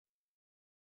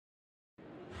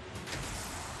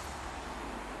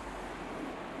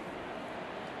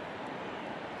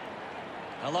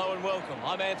Hello and welcome.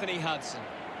 I'm Anthony Hudson.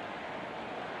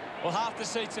 Well, half the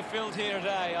seats are filled here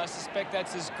today. I suspect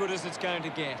that's as good as it's going to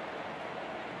get.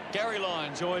 Gary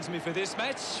Lyon joins me for this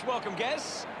match. Welcome,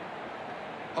 Gaz.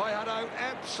 Hi, Hutto.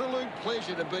 Absolute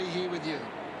pleasure to be here with you.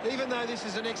 Even though this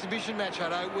is an exhibition match,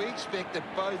 Hutto, we expect that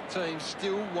both teams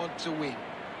still want to win.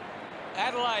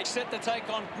 Adelaide set to take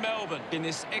on Melbourne in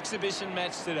this exhibition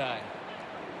match today.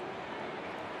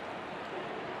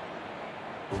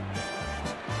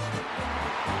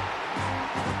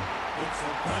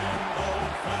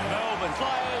 Melbourne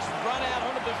players run out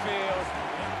onto the field.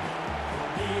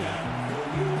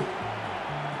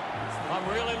 I'm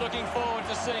really looking forward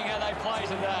to seeing how they play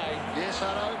today. Yes,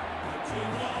 Hutto.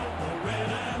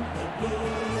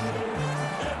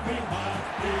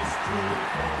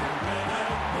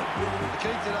 The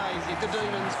key today is if the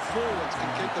Demons forwards can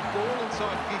keep the ball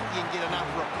inside 50 and get enough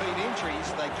repeat entries,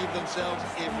 they give themselves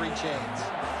every chance.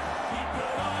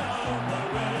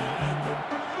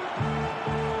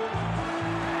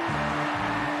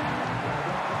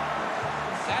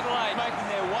 Adelaide making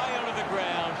their way onto the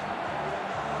ground.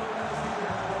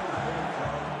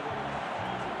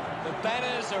 The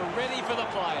banners are ready for the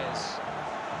players.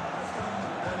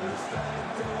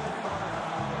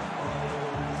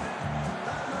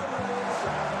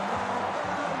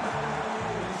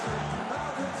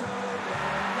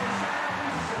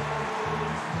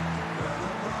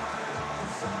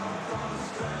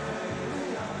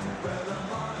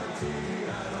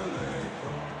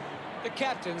 The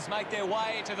captains make their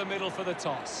way to the middle for the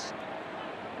toss.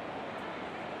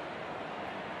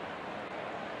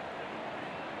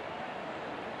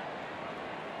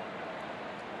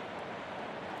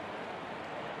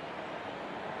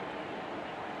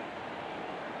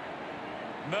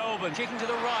 Melbourne kicking to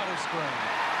the right of screen.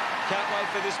 Can't wait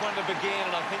for this one to begin,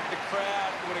 and I think the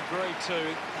crowd would agree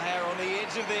too. They are on the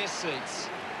edge of their seats.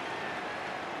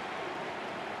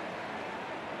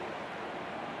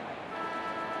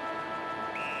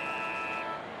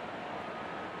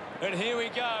 And here we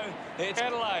go. It's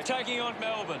Adelaide taking on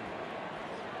Melbourne.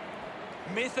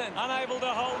 Mithen unable to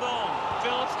hold on.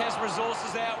 Phillips has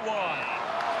resources out wide.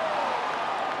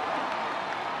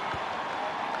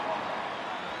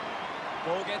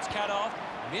 Ball gets cut off.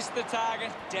 Missed the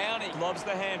target. Downey lobs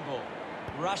the handball.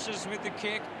 Rushes with the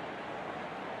kick.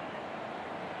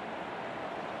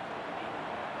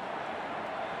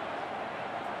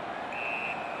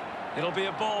 It'll be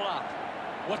a ball up.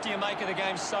 What do you make of the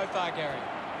game so far, Gary?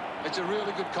 It's a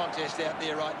really good contest out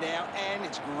there right now, and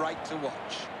it's great to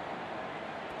watch.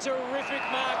 Terrific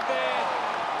mark there.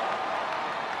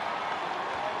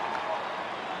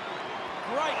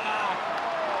 Great mark.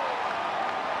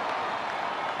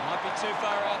 Might be too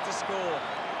far out to score.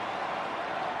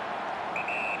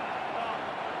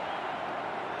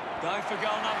 Going for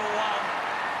goal number one.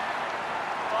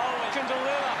 Foley can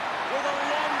deliver with a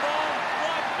long ball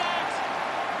like that.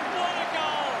 What a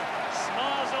goal.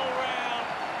 Smiles all round.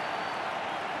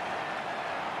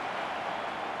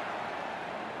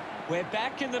 We're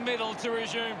back in the middle to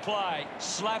resume play.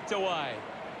 Slapped away.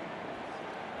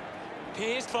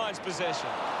 Pearce finds possession.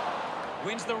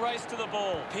 Wins the race to the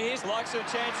ball. Pearce likes her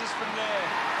chances from there.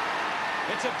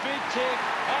 It's a big kick,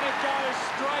 and it goes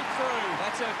straight through.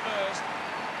 That's her first.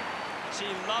 She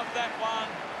loved that one.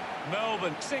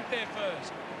 Melbourne sink their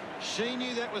first. She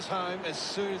knew that was home as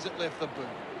soon as it left the boot.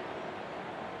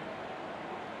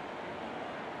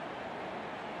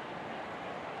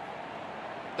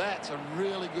 That's a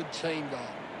really good team goal.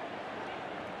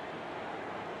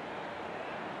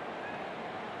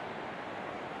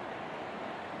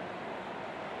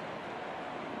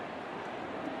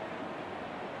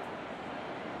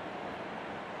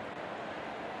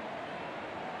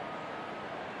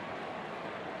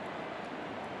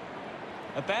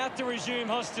 About to resume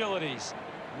hostilities.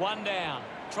 One down.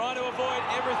 Trying to avoid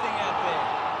everything out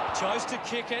there. Chose to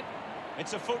kick it.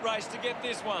 It's a foot race to get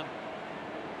this one.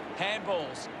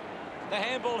 Handballs. The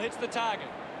handball hits the target.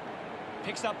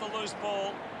 Picks up the loose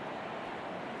ball.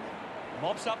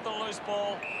 Mops up the loose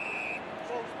ball.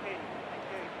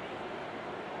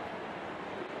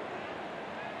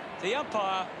 The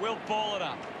umpire will ball it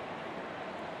up.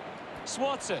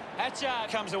 Swats it. Hatchard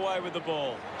comes away with the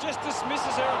ball. Just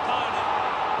dismisses her opponent.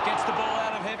 Gets the ball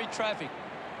out of heavy traffic.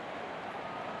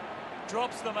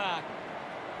 Drops the mark.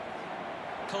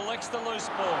 Collects the loose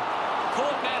ball.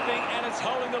 Caught napping, and it's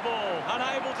holding the ball.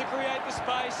 Unable to create the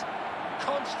space.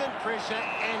 Constant pressure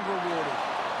and rewarded.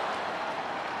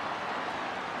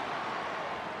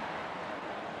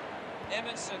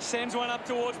 Emerson sends one up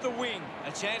towards the wing.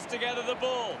 A chance to gather the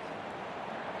ball.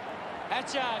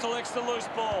 Hatchard collects the loose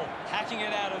ball. Hacking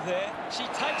it out of there. She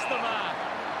takes the mark.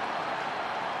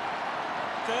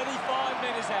 35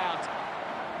 metres out.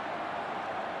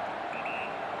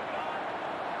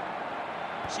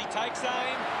 She takes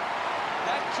aim.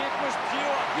 That kick was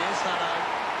pure. Yes, Hutto.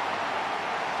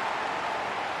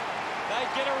 They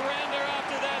get around her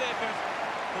after that effort.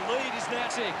 The lead is now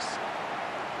 6.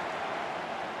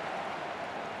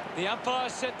 The umpire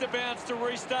set the bounce to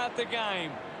restart the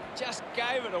game. Just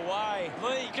gave it away.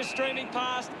 Lee is streaming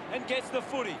past and gets the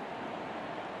footy.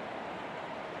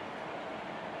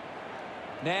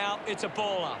 Now it's a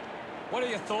ball up. What are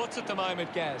your thoughts at the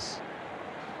moment, Gaz?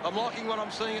 I'm liking what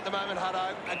I'm seeing at the moment,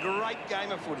 Hutto. A great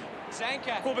game of footy.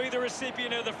 Zanka will be the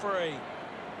recipient of the free.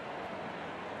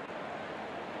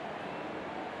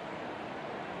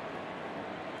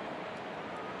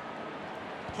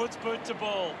 Puts boot to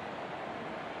ball.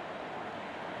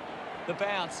 The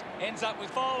bounce ends up with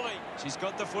Foley. She's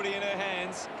got the footy in her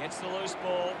hands. Gets the loose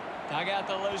ball. Dug out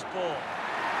the loose ball.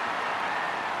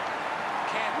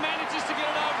 Kemp manages to get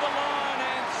it over the line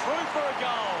and through for a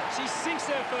goal. She sinks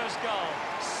her first goal.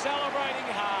 Celebrating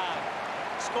hard.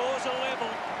 Scores a level.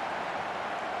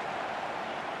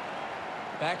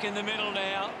 Back in the middle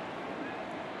now.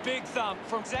 Big thump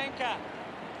from Zanka.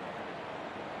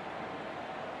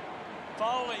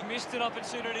 Foley missed an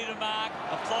opportunity to mark,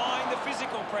 applying the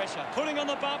physical pressure. Putting on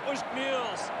the bump was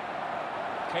Mules.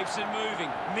 Keeps it moving.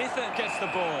 Mithen gets the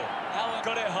ball. Allen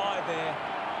got her high there.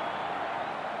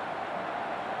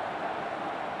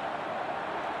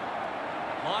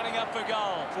 Lining up for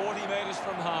goal, 40 metres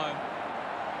from home.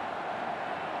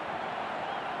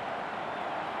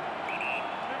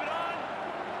 Move it on.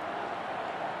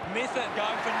 Mithen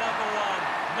going for number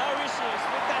 1. No issues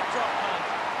with that drop punt.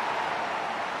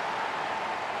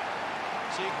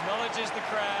 She acknowledges the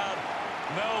crowd.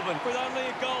 Melbourne with only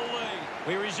a goal lead.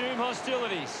 We resume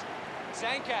hostilities.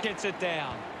 Zanka gets it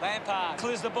down. Lampard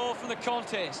clears the ball from the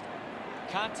contest.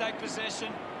 Can't take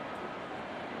possession.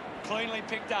 Cleanly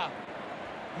picked up.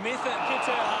 Mithen hits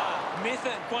her hard.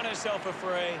 Mithen won herself a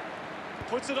free.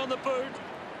 Puts it on the boot.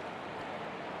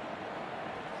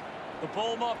 The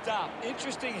ball mopped up.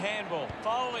 Interesting handball.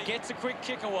 Foley gets a quick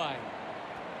kick away.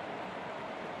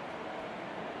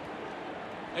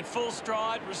 At full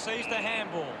stride, receives the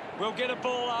handball. We'll get a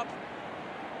ball up.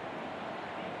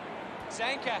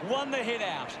 Zanka won the hit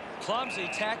out. Clumsy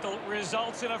tackle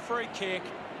results in a free kick.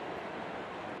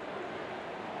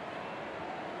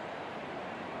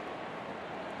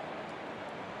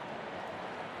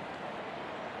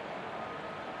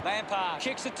 Lampard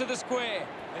kicks it to the square.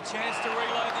 A chance to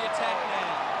reload the attack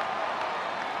now.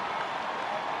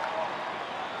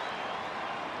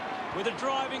 With a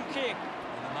driving kick.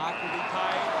 The mark will be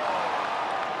paid.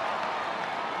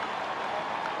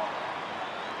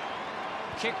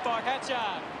 Kick by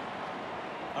Hatchard.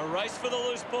 A race for the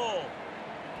loose ball.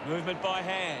 Movement by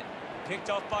hand. Picked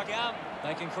off by Gum.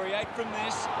 They can create from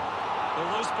this. The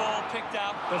loose ball picked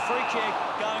up. The free kick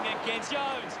going against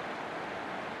Jones.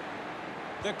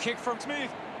 The kick from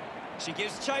Smith. She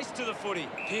gives chase to the footy.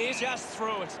 Pearce just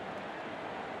through it.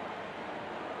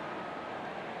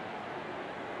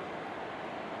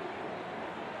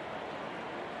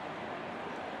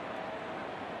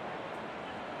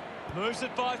 Moves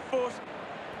it by foot.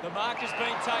 The mark has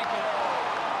been taken.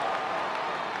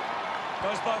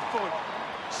 Goes by foot.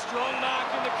 Strong mark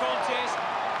in the contest.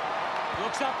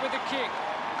 Looks up with a kick.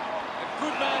 A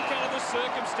good mark under the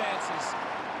circumstances.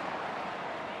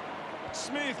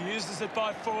 Smith uses it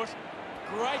by foot.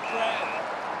 Great grab.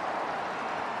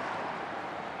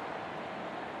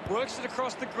 Works it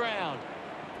across the ground.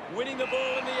 Winning the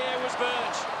ball in the air was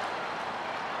Birch.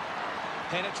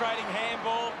 Penetrating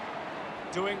handball.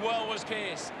 Doing well was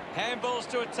Pearce. Handballs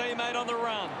to a teammate on the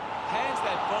run. Hands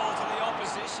that ball to the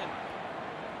opposition.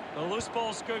 The loose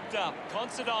ball scooped up.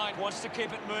 Considine wants to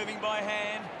keep it moving by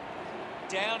hand.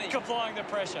 Downey applying the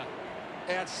pressure.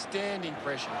 Outstanding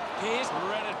pressure. Pearce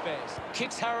read it best.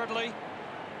 Kicks hurriedly.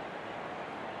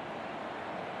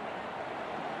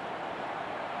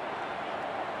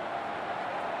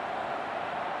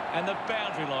 And the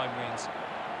boundary line wins.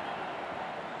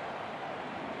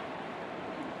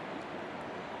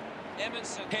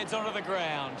 Emerson heads onto the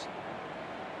ground.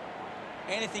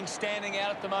 Anything standing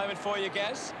out at the moment for you,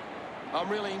 Gaz? I'm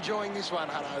really enjoying this one,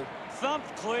 Hutto.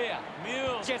 Thumped clear.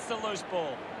 Mules gets the loose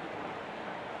ball.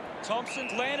 Thompson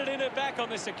landed in her back on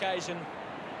this occasion.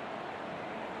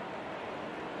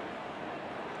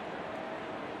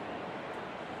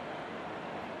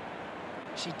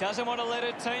 She doesn't want to let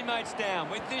her teammates down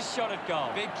with this shot at goal.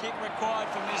 Big kick required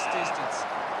from this distance.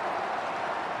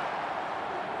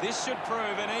 This should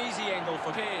prove an easy angle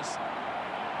for Pearce.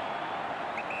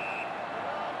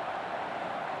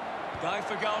 Going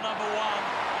for goal number 1.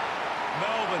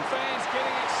 Melbourne fans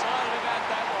getting excited about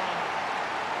that one.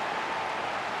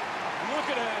 Look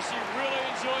at her, she really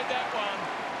enjoyed that one.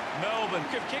 Melbourne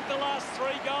have kicked the last 3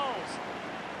 goals.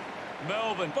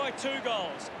 Melbourne by 2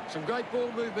 goals. Some great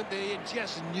ball movement there. You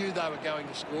just knew they were going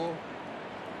to score.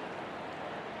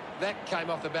 That came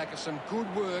off the back of some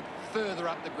good work further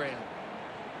up the ground.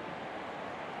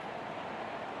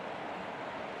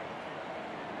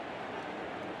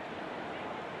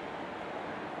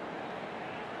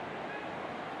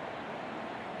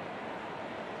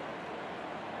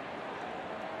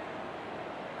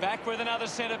 Back with another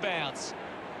centre bounce.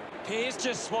 Pearce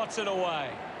just swats it away.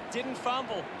 Didn't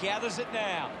fumble. Gathers it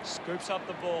now. Scoops up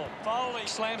the ball. Foley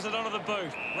slams it onto the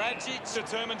boot. Radjic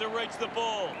determined to reach the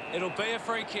ball. It'll be a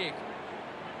free kick.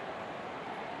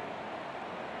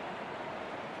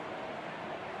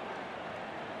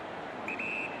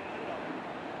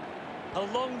 A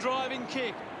long driving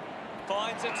kick.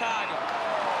 Finds a target.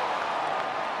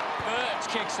 Birch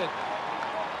kicks it.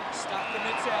 Stuck the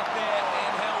mitts out there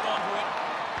and held onto it.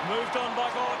 Moved on by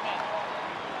Gardner.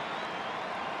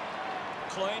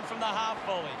 Clean from the half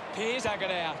volley. Pearce dug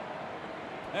it out.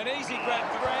 An easy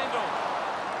grab for Randall.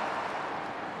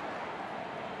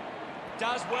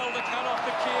 Does well to cut off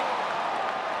the kick.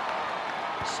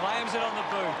 Slams it on the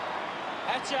boot.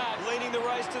 Hatchard leading the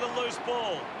race to the loose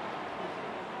ball.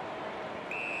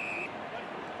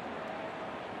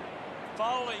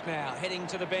 Foley now heading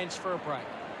to the bench for a break.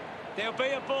 There'll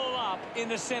be a ball up in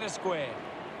the centre square.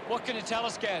 What can you tell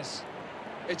us, Gaz?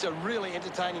 It's a really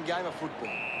entertaining game of football.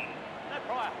 No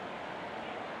prior.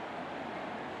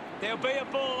 There'll be a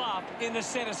ball up in the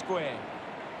centre square.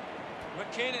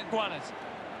 McKinnon won it.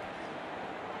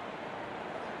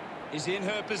 Is in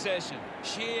her possession.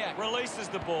 Shear releases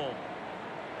the ball.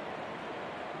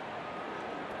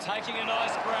 Taking a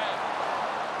nice grab.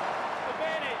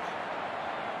 Advantage.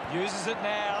 Uses it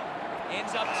now.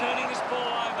 Ends up turning this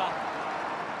ball over.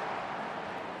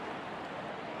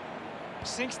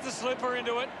 Sinks the slipper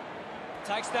into it.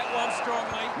 Takes that one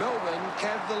strongly. Melbourne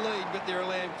have the lead, but they're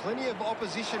allowing plenty of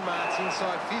opposition marks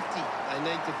inside 50. They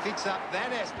need to fix up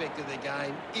that aspect of their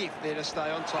game if they're to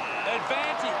stay on top.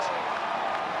 Advantage.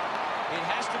 It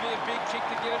has to be a big kick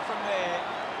to get it from there.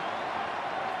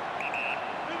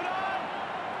 Move it on.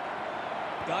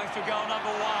 Going for goal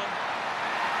number 1.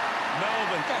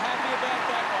 Melbourne are happy about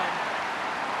that one.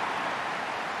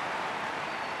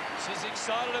 She's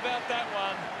excited about that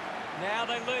one. Now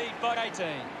they lead by 18.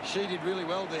 She did really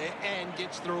well there and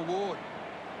gets the reward.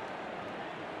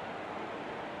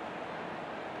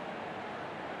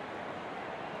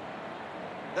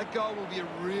 That goal will be a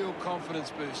real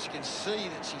confidence boost. You can see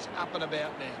that she's up and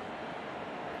about now.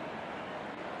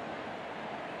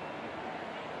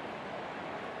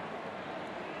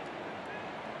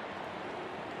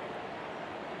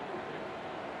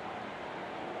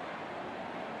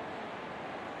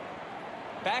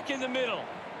 Back in the middle.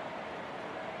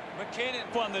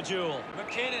 McKinnon won the duel.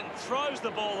 McKinnon throws the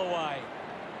ball away.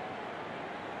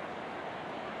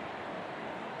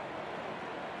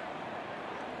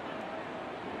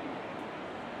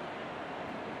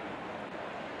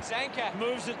 Zanka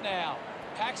moves it now.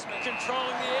 Paxman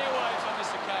controlling the airwaves on this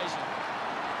occasion.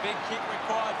 Big kick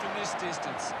required from this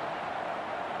distance.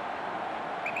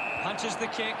 Punches the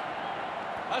kick.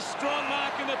 A strong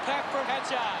mark in the pack from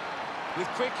Hatchard. With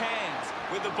quick hands.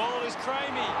 With the ball is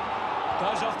Cramey.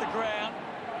 Goes off the ground.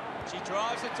 She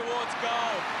drives it towards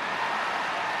goal.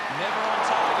 Never on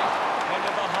target.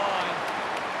 Never behind.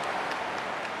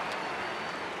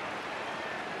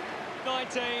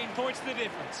 19 points the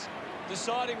difference.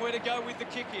 Deciding where to go with the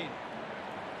kick in.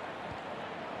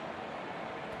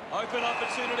 Open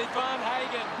opportunity, Van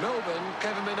Hagen. Melbourne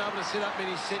haven't been able to set up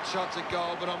many set shots at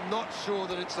goal, but I'm not sure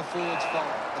that it's the forward's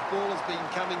fault. The ball has been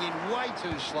coming in way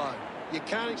too slow. You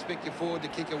can't expect your forward to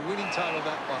kick a winning total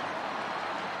that way.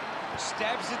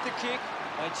 Stabs at the kick.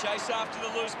 They chase after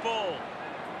the loose ball.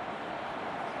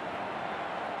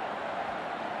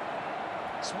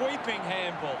 Sweeping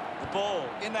handball. The ball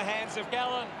in the hands of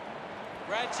Gallen.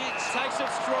 Radjic takes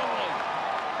it strongly.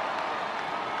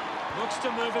 Looks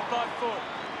to move it by foot.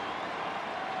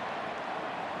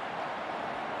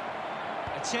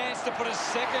 A chance to put a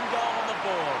second goal on the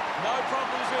board. No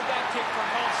problems with that kick from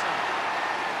Holson.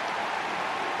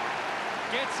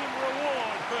 Gets some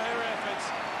reward for her efforts.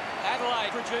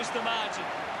 Adelaide produced the margin.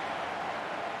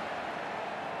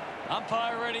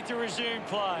 Umpire ready to resume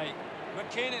play.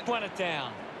 McKinnon won it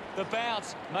down. The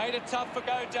bounce made it tough for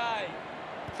Goday.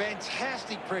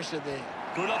 Fantastic pressure there.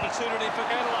 Good opportunity for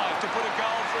Adelaide to put a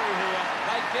goal through here.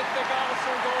 They get the goal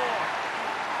through Gore.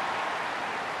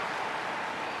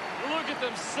 Look at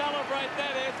them celebrate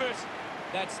that effort.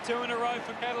 That's 2 in a row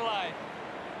for Adelaide.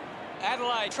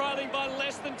 Adelaide trailing by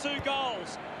less than 2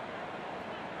 goals.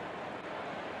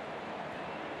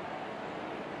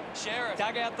 Sheriff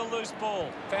dug out the loose ball.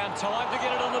 Found time to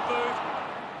get it on the boot.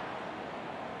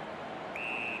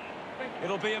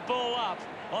 It'll be a ball up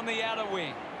on the outer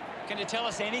wing. Can you tell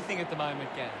us anything at the moment,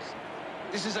 Gaz?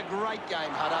 This is a great game,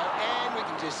 Hutto, and we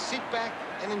can just sit back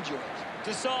and enjoy it.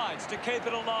 Decides to keep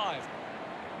it alive.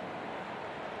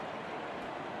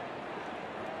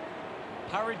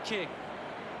 Hurried kick.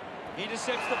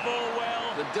 Intercepts the ball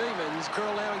well. The Demons are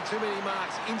allowing too many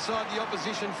marks inside the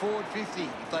opposition forward 50.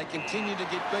 If they continue to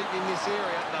get beaten in this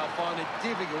area, they'll find it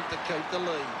difficult to keep the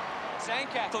lead.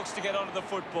 Zanka looks to get onto the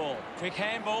football. Quick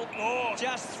handball. Oh,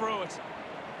 just through it.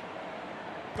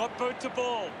 Got boot to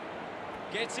ball.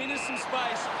 Gets into some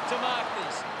space to mark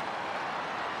this.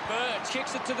 Bird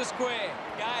kicks it to the square.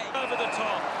 Gay over the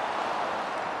top.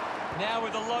 Now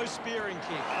with a low spearing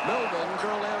kick. Melbourne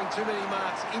are allowing too many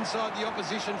marks inside the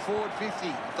opposition forward 50.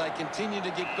 If they continue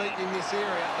to get beaten in this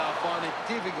area, they'll find it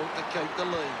difficult to keep the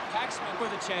lead. Paxman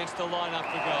with a chance to line up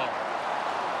the goal.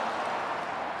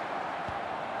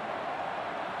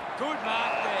 Good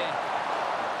mark there.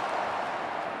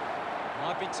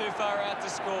 Might be too far out to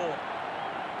score.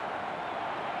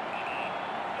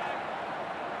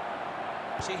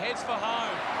 She heads for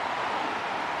home.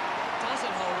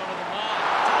 Doesn't hold on to the mark.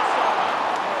 Does throw it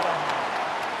up.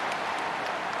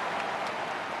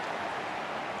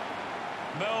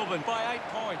 Melbourne by 8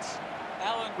 points.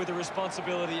 Allen with the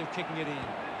responsibility of kicking it in.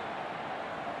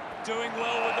 Doing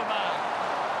well with the mark.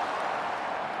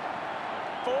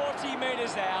 40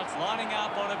 metres out. Lining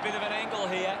up on a bit of an angle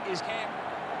here is Kemp.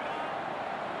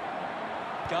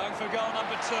 Going for goal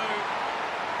number 2.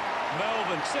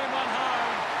 Melbourne send one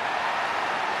home.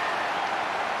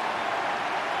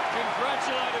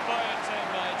 Congratulated by her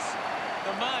teammates.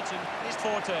 The margin is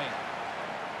 14.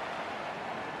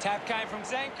 Tap came from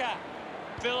Zanka.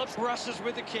 Phillips rushes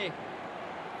with the kick.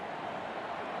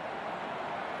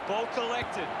 Ball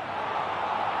collected.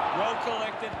 Well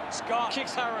collected. Scott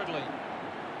kicks hurriedly.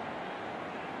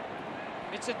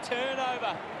 It's a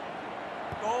turnover.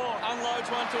 Oh, unloads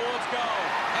one towards goal.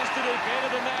 Has to do better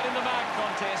than that in the mark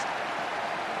contest.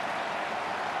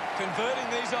 Converting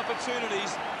these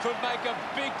opportunities could make a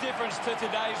big difference to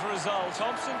today's result.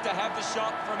 Thompson to have the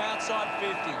shot from outside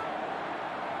 50.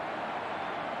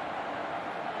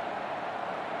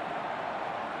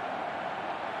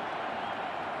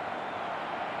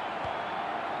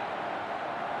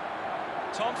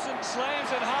 Thompson slams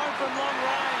it home from long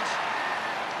range.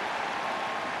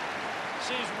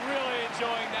 She's really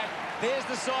enjoying that. There's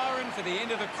the siren for the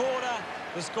end of the quarter.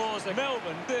 The scores are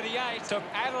Melbourne 38 to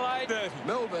Adelaide 30.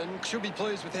 Melbourne should be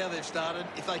pleased with how they've started.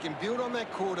 If they can build on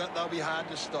that quarter, they'll be hard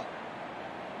to stop.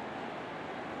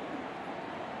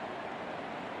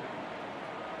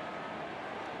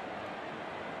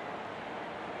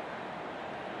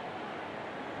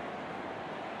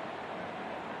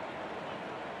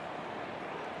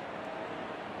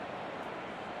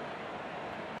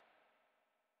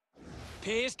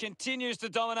 Pearce continues to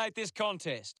dominate this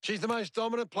contest. She's the most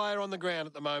dominant player on the ground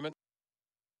at the moment.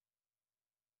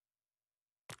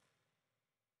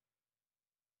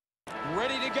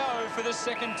 Ready to go for the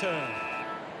second turn.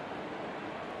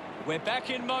 We're back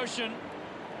in motion.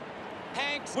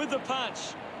 Hanks with the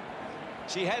punch.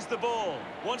 She has the ball.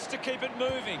 Wants to keep it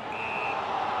moving.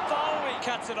 Foley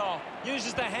cuts it off.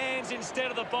 Uses the hands instead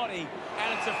of the body.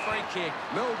 And it's a free kick.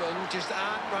 Melbourne just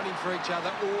aren't running for each other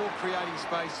or creating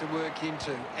space to work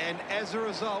into. And as a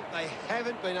result, they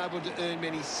haven't been able to earn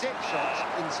many set shots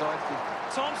inside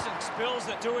 50. Thompson spills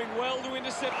it, doing well to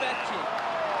intercept that kick.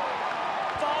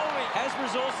 Foley has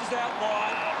resources out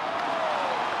wide.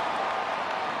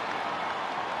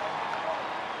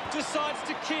 Decides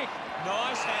to kick.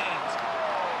 Nice hands.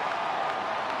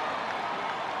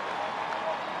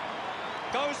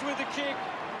 Goes with the kick.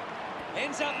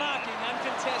 Ends up marking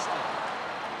uncontested.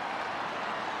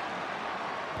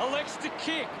 Elects to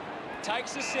kick.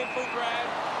 Takes a simple grab.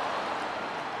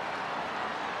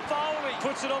 Foley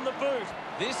puts it on the boot.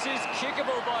 This is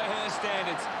kickable by her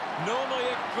standards. Normally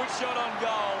a good shot on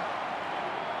goal.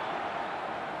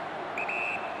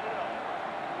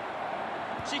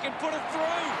 She can put it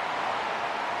through.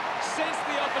 Sensed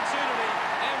the opportunity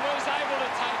and was able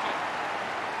to take it.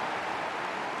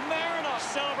 Marinoff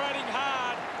celebrating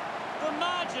hard. The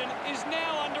margin is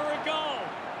now under a goal.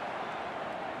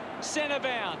 Centre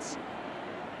bounce.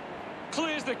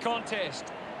 Clears the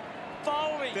contest.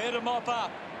 Foley there to mop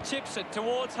up. Chips it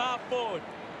towards half forward.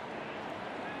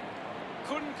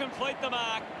 Couldn't complete the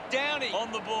mark. Downey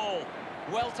on the ball.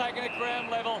 Well taken at ground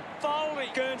level. Foley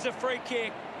earns a free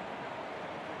kick.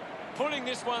 Putting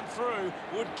this one through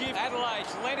would give Adelaide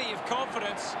plenty of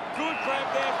confidence. Good grab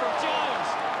there from Jones.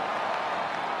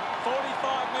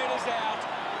 45 metres out.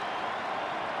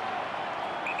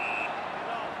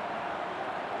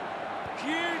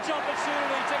 Huge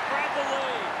opportunity to grab the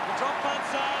lead. The drop punt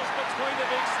sails between the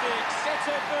big sticks. Gets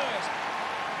her first.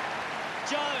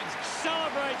 Jones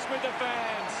celebrates with the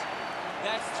fans.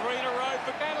 That's 3 in a row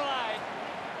for Adelaide.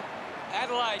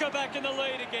 Adelaide go back in the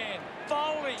lead again.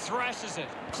 Foley thrashes it.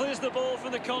 Clears the ball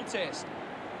from the contest.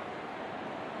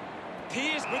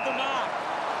 Pearce with the mark.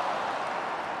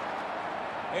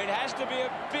 It has to be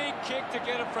a big kick to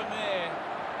get it from there.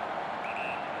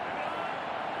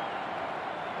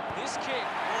 This kick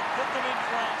will put them in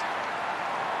front.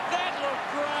 That looked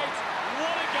great.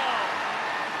 What a goal.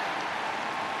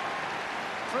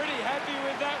 Pretty happy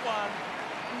with that one.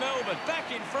 Melbourne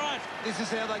back in front. This is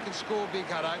how they can score big,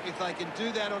 Hutto. If they can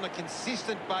do that on a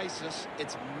consistent basis,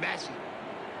 it's massive.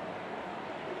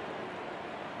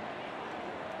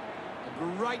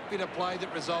 A great bit of play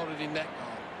that resulted in that goal.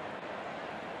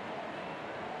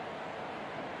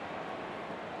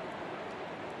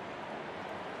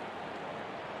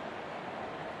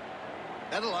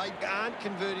 Adelaide aren't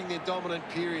converting their dominant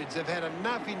periods. They've had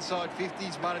enough inside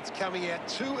 50s, but it's coming out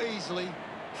too easily.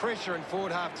 Pressure and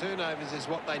forward half turnovers is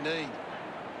what they need.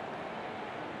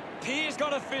 Pearce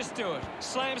got a fist to it.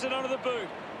 Slams it onto the boot.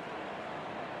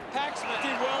 Paxman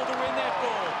did well to win that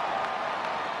ball.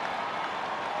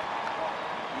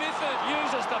 Mifford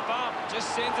uses the bump.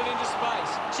 Just sends it into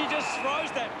space. She just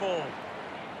throws that ball.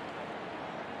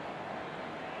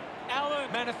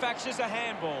 Allen manufactures a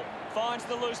handball. Finds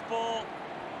the loose ball.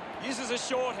 Uses a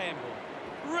short handball.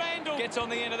 Randall gets on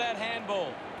the end of that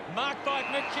handball. Marked by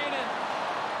McKinnon.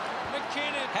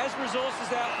 McKinnon has resources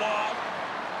out wide.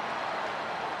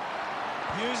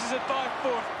 Uses it by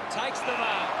foot. Takes the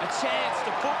mark. A chance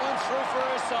to put one through for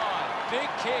her side. Big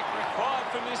kick required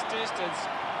from this distance.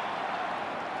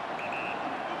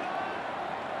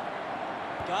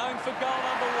 Going for goal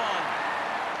number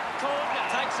 1. Cordner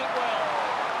takes it well.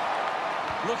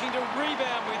 Looking to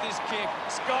rebound with this kick.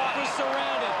 Scott was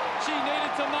surrounded. She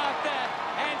needed to mark that,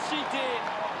 and she did.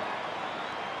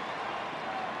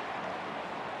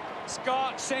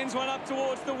 Scott sends one up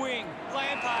towards the wing.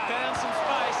 Lampard found some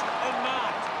space and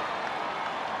marked.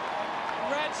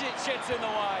 Radjic gets in the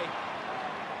way.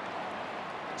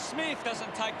 Smith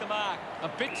doesn't take the mark. A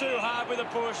bit too hard with a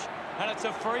push, and it's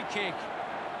a free kick.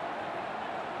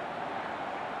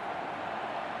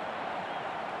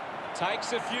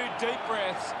 Takes a few deep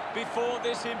breaths before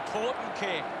this important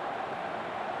kick.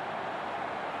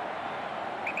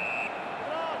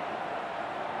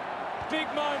 Big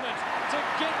moment to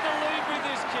get the lead with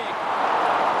this kick.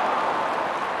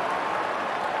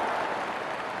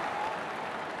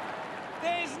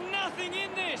 There's nothing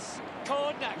in this.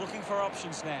 Cordner looking for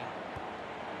options now.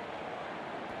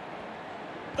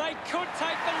 They could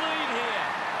take the lead here.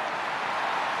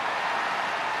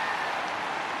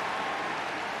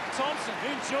 Thompson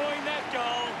enjoying that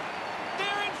goal.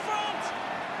 They're in front.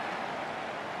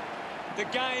 The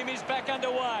game is back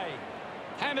underway.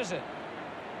 Hammers it.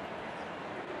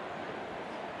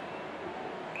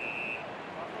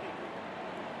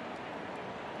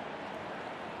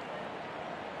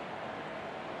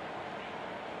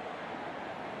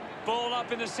 Ball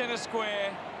up in the centre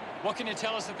square. What can you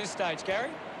tell us at this stage,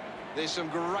 Gary? There's some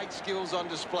great skills on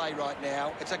display right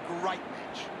now. It's a great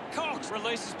match. Cox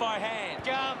releases by hand.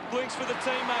 Gum blinks for the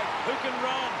teammate who can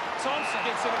run. Thompson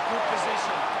gets in a good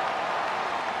position.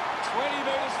 20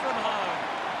 metres from home.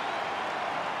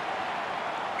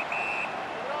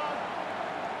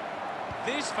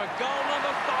 This for goal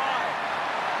number 5.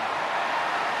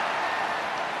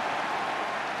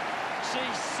 She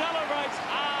celebrates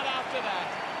hard after that.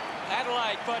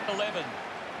 Adelaide got 11.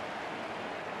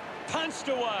 Punched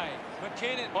away.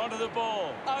 McKinnon onto the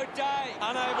ball. O'Day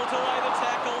unable to lay the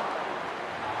tackle.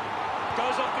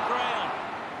 Goes off the ground.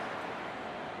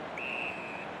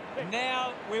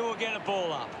 Now we will get a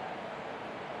ball up.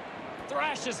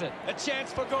 Thrashes it. A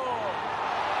chance for goal.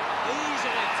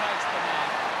 Easily takes the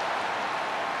mark.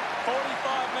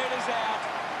 45 metres out.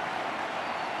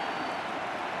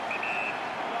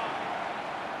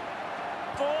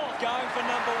 Ball going for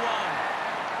number 1.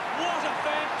 What a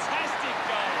fantastic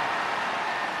goal.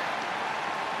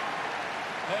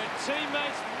 Her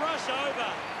teammates rush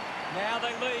over. Now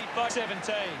they lead by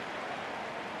 17.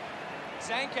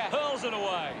 Zanka hurls it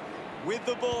away. With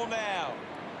the ball now.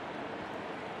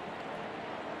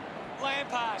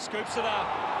 Lampard scoops it up.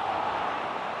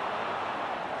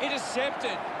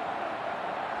 Intercepted.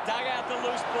 Dug out the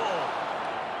loose ball.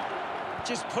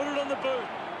 Just put it on the boot.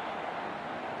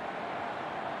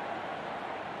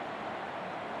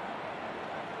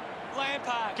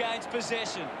 Lampard gains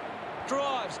possession.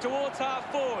 Drives towards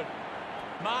half forward.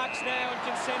 Marks now and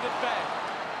can send it back.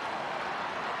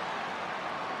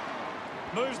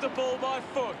 Moves the ball by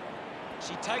foot.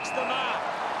 She takes the mark.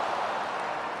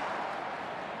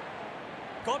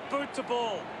 Got boot to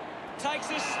ball. Takes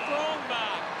a strong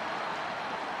mark.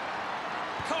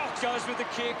 Cox goes with the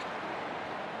kick.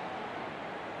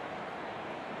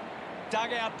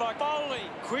 Dug out by Foley.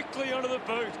 Quickly onto the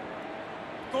boot.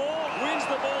 Gore wins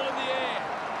the ball in the air.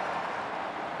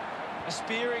 A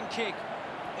spearing kick.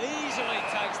 Easily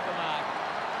takes the mark.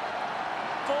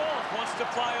 Forth wants to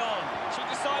play on. She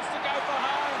decides to go for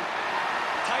home.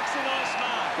 Takes a nice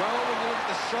mark. Well, when you look at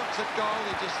the shots at goal,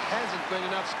 there just hasn't been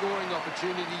enough scoring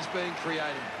opportunities being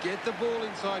created. Get the ball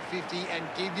inside 50 and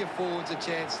give your forwards a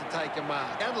chance to take a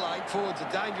mark. Adelaide forwards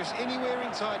are dangerous anywhere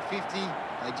inside 50.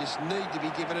 They just need to be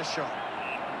given a shot.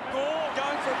 Gore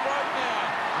going for broke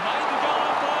now. Made the goal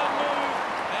line move,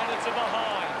 and it's a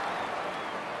behind.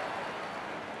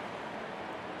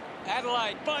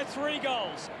 Adelaide by 3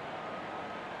 goals.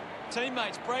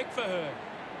 Teammates break for her.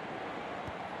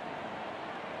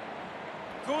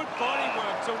 Good body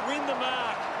work to win the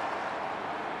mark.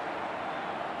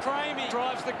 Cramey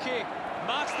drives the kick.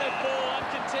 Marks that ball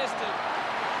uncontested.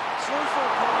 Through for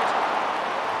a point.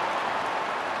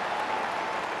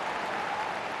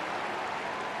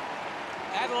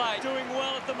 Adelaide doing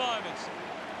well at the moment.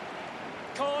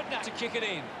 Cordner to kick it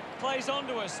in. Plays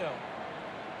onto herself.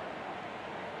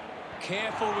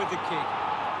 Careful with the kick.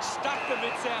 Stuck the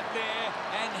mitts out there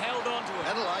and held onto it.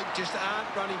 Adelaide just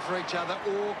aren't running for each other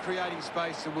or creating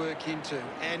space to work into.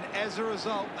 And as a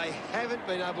result, they haven't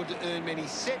been able to earn many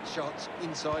set shots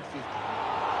inside 50.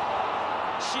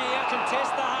 Shear contests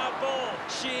the hard ball.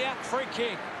 Shear, free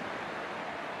kick.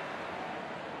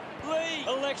 Lee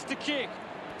elects to kick.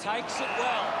 Takes it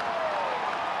well.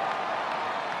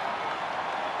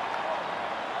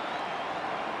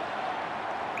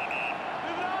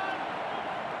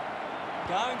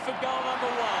 Going for goal number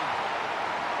 1.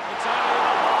 It's only a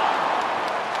behind.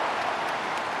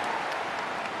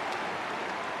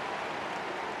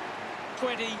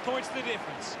 Twenty points the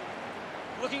difference.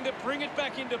 Looking to bring it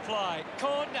back into play.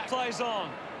 Cordner plays on.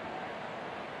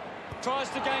 Tries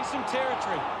to gain some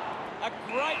territory. A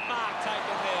great mark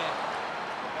taken there.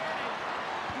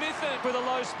 Mithun with a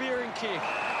low spearing kick.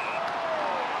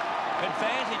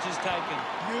 Advantage is taken.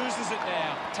 Uses it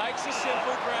now. Takes a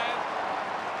simple grab.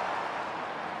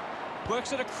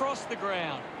 Works it across the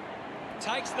ground.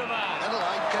 Takes the mark.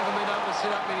 Adelaide haven't been able to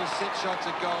set up many set shots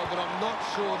at goal, but I'm not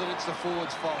sure that it's the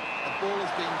forward's fault. The ball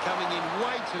has been coming in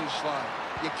way too slow.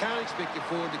 You can't expect your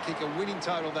forward to kick a winning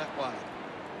total that way.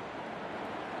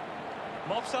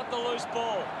 Mops up the loose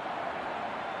ball.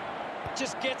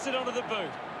 Just gets it onto the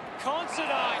boot.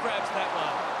 Considine grabs that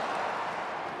one.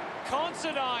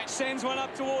 Considine sends one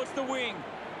up towards the wing.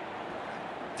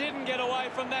 Didn't get away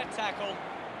from that tackle.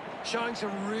 Showing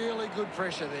some really good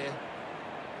pressure there.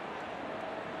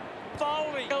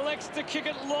 Foley elects to kick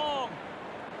it long.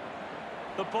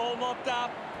 The ball mopped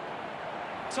up.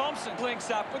 Thompson links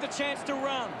up with a chance to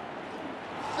run.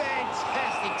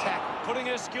 Fantastic tackle. Putting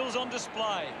her skills on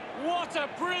display. What a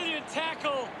brilliant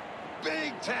tackle.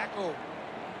 Big tackle.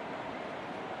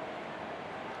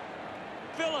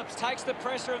 Phillips takes the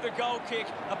pressure of the goal kick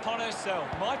upon herself.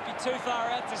 Might be too far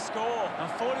out to score. A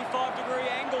 45-degree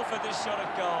angle for this shot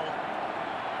at goal.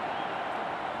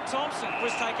 Thompson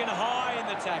was taken high in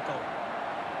the tackle.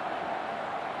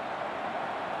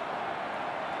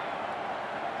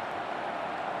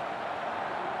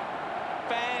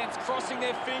 Fans crossing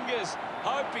their fingers,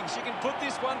 hoping she can put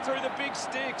this one through the big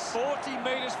sticks. 40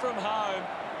 metres from home.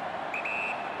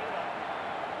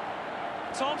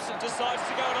 Thompson decides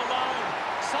to go it alone.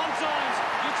 Sometimes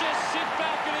you just sit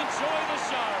back and enjoy the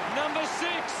show. Number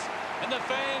 6. And the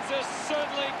fans are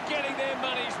certainly getting their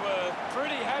money's worth.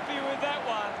 Pretty happy with that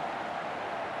one.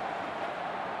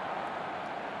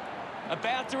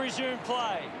 About to resume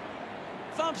play.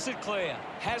 Thumps it clear.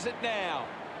 Has it now.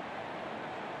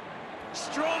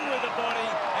 Strong with the body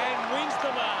and wins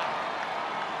the mark.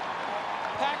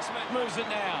 Paxman moves it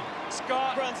now.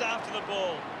 Scott runs after the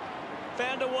ball.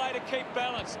 Found a way to keep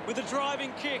balance with a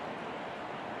driving kick.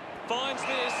 Finds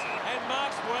this and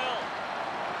marks well.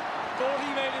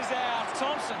 40 metres out.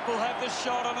 Thompson will have the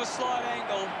shot on a slight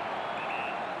angle.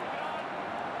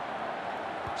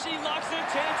 She likes her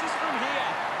chances from here.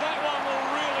 That one will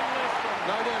really lift them.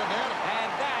 No doubt about it. And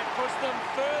that puts them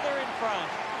further in front.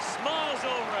 Smiles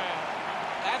all round.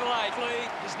 Adelaide lead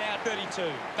is now 32.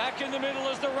 Back in the middle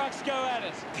as the Rucks go at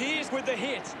it. Pearce with the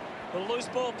hit. The loose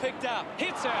ball picked up.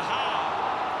 Hits her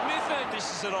hard. Mithun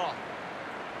dishes it off.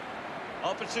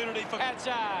 Opportunity for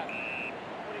Hatchard.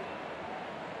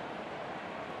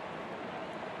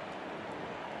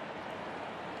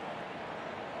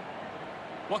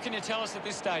 What can you tell us at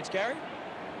this stage, Gary?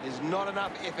 There's not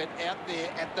enough effort out there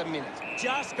at the minute.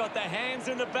 Just got the hands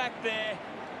in the back there.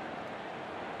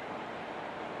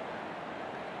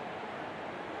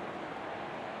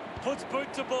 Puts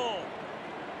boot to ball.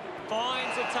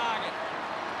 Finds a target.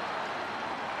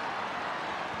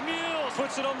 Mules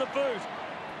puts it on the boot.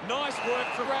 Nice work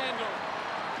for Randall.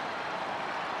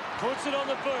 Puts it on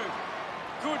the boot.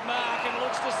 Good mark and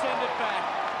looks to send it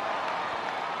back.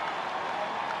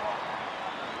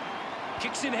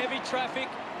 Kicks in heavy traffic.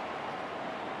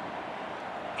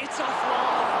 It's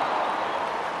offline.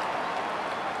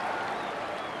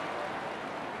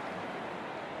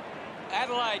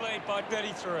 Adelaide lead by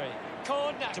 33.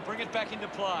 Corner to bring it back into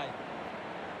play.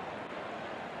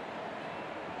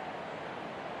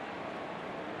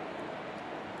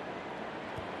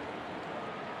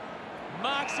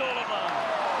 Marks all alone.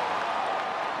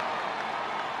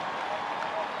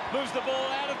 Moves the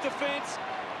ball out of defence.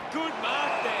 Good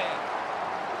mark there.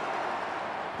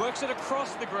 Works it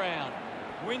across the ground.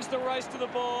 Wins the race to the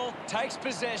ball. Takes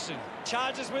possession.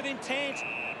 Charges with intent.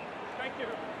 Thank you.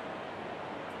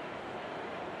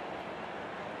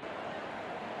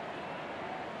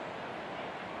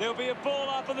 There'll be a ball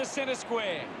up in the centre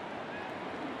square.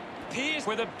 Pearce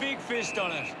with a big fist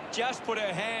on it. Just put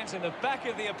her hands in the back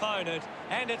of the opponent,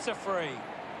 and it's a free.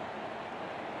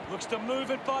 Looks to move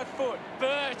it by foot.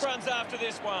 Birch runs after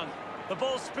this one. The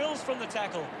ball spills from the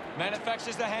tackle.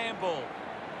 Manufactures the handball.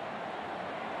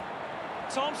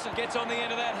 Thompson gets on the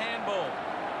end of that handball.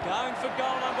 Going for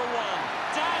goal number one.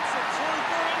 Dance it through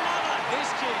for another. This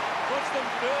kick puts them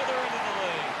further into the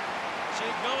lead. She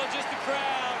acknowledges the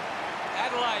crowd.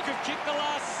 Adelaide could kick the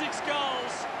last 6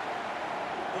 goals.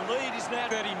 The lead is now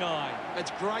 39.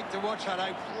 It's great to watch,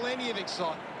 Hutto. Plenty of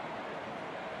excitement.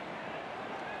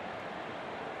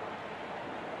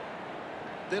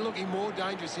 They're looking more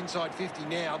dangerous inside 50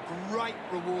 now. Great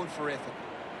reward for effort.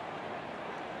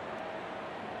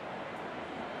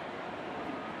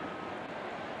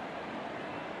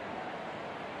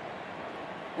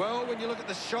 Well, when you look at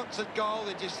the shots at goal,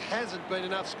 there just hasn't been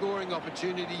enough scoring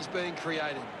opportunities being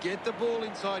created. Get the ball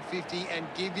inside 50 and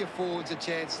give your forwards a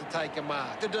chance to take a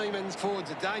mark. The Demons forwards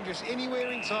are dangerous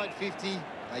anywhere inside 50.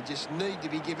 They just need to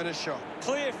be given a shot.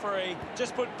 Clear free.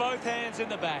 Just put both hands in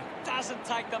the back. Doesn't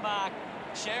take the mark.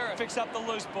 Sheriff picks up the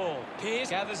loose ball. Pearce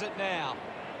gathers it now.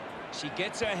 She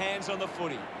gets her hands on the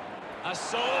footy. A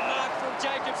solid mark from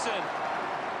Jacobson.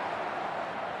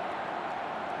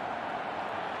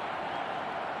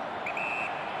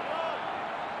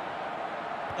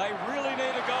 They really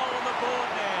need a goal on the board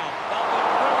now. They'll be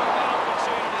ruining that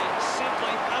opportunity,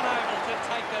 simply unable to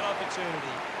take that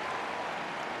opportunity.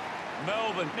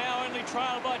 Melbourne now only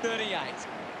trailed by 38.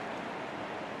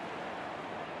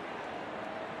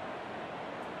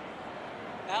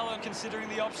 Allen considering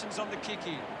the options on the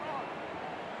kick-in.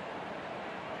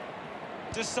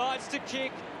 Decides to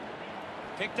kick.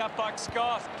 Picked up by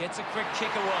Scott. Gets a quick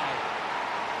kick away.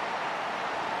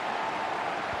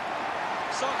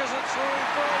 Sockers it through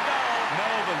for a goal.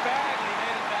 Melbourne badly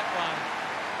needed that one.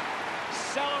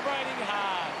 Celebrating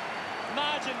hard.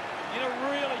 Margin in a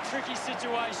really tricky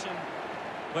situation.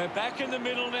 We're back in the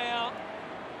middle now.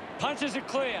 Punches it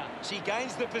clear. She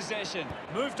gains the possession.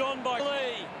 Moved on by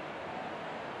Lee.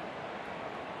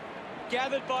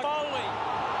 Gathered by Foley.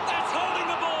 That's holding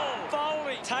the ball.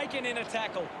 Foley taken in a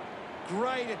tackle.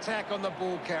 Great attack on the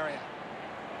ball carrier.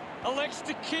 Elects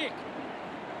to kick.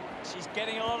 She's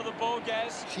getting a lot of the ball,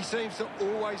 Gaz. She seems to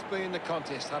always be in the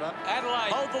contest, Hutto.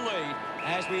 Adelaide hold the lead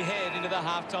as we head into the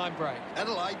halftime break.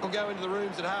 Adelaide will go into the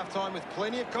rooms at halftime with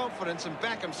plenty of confidence and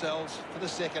back themselves for the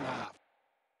second half.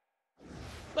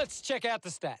 Let's check out the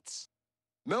stats.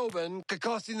 Melbourne are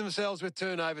costing themselves with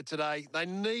turnover today. They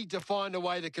need to find a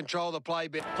way to control the play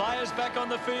better. Players back on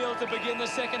the field to begin the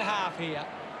second half here.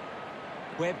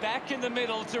 We're back in the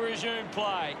middle to resume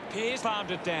play. Pearce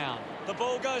palmed it down. The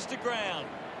ball goes to ground.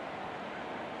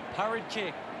 Hurried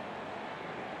kick.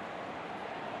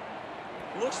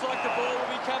 Looks like the ball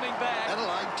will be coming back.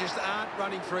 Adelaide just aren't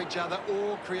running for each other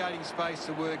or creating space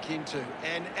to work into.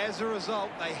 And as a result,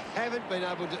 they haven't been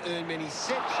able to earn many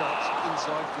set shots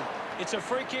inside 50. It's a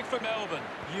free kick for Melbourne.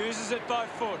 Uses it by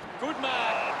foot. Good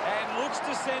mark and looks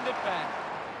to send it back.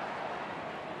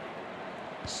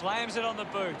 Slams it on the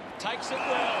boot. Takes it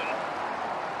well.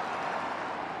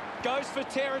 Goes for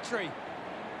territory.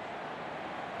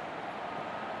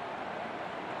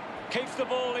 Keeps the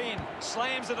ball in.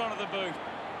 Slams it onto the boot.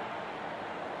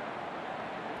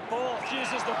 Ball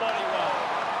fuses the body well.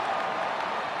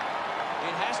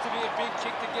 It has to be a big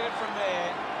kick to get it from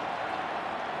there.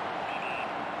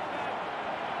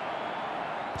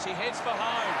 She heads for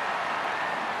home.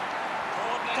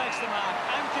 Caught Takes the mark,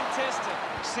 uncontested.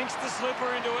 Sinks the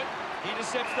slipper into it.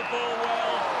 Intercepts the ball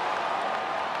well.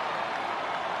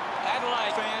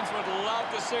 Adelaide fans would love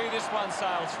to see this one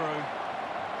sail through.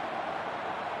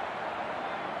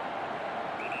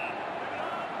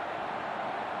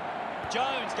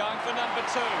 Jones going for number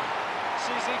 2.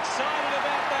 She's excited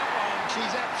about that one.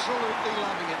 She's absolutely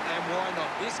loving it, and why not?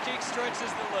 This kick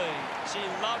stretches the lead. She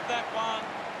loved that one.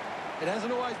 It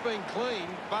hasn't always been clean,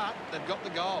 but they've got the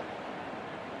goal.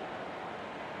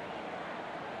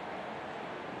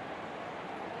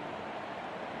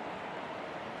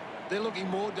 They're looking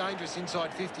more dangerous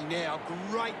inside 50 now.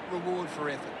 Great reward for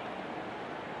effort.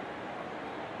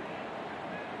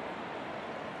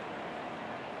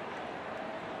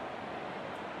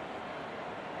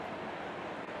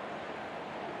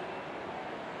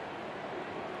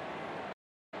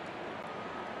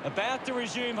 About to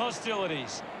resume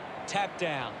hostilities. Tap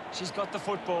down. She's got the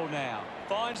football now.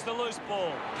 Finds the loose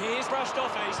ball. Pearce brushed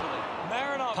off easily.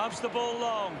 Marinoff pumps the ball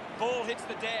long. Ball hits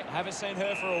the deck. Haven't seen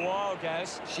her for a while,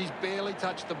 Gaz. She's barely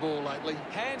touched the ball lately.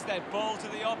 Hands that ball to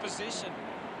the opposition.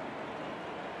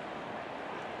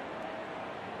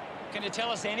 Can you tell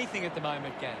us anything at the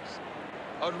moment, Gaz?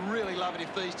 I'd really love it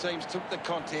if these teams took the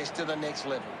contest to the next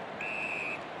level.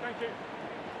 Thank you.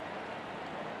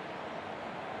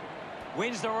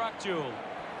 Wins the ruck duel.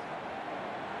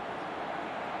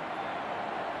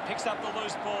 Picks up the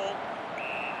loose ball.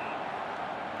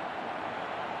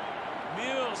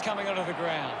 Mule's coming onto the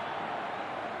ground.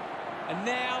 And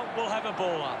now we'll have a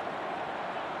ball up.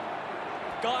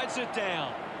 Guides it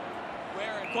down.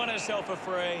 Warren won herself a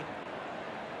free.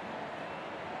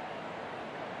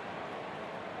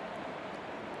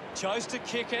 Chose to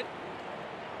kick it.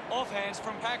 Off hands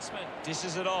from Paxman.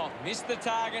 Dishes it off. Missed the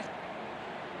target.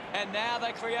 And now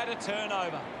they create a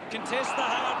turnover. Contest the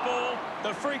hard ball.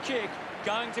 The free kick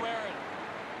going to Warren.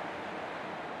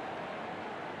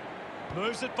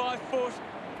 Moves it by foot.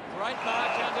 Great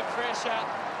mark under pressure.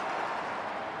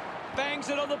 Bangs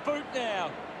it on the boot now.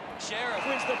 Sheriff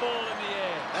wins the ball in the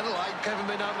air. Adelaide haven't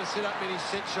been able to set up many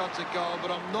set shots at goal,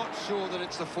 but I'm not sure that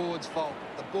it's the forward's fault.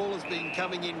 The ball has been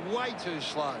coming in way too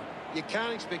slow. You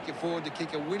can't expect your forward to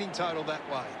kick a winning total that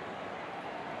way.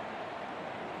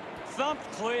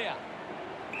 Thumped clear.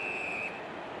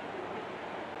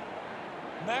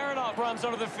 Marinoff runs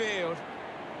onto the field.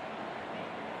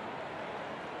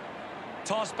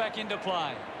 Toss back into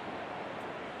play.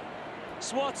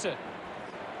 Swats it.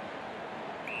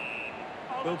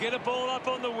 We'll get a ball up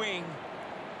on the wing.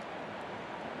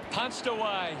 Punched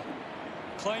away.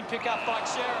 Clean pick up by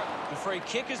Sheriff. The free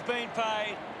kick has been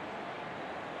paid.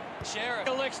 Sheriff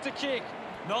elects to kick.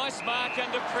 Nice mark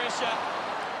under pressure.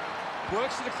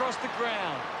 Works it across the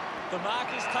ground. The mark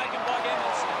is taken by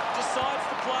Emerson. Decides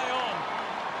to play on.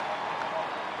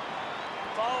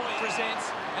 Foley presents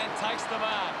and takes the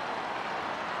mark.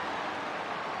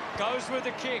 Goes with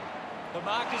the kick. The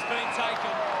mark has been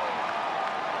taken.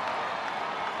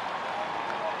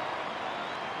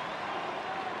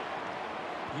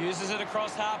 Uses it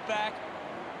across half-back.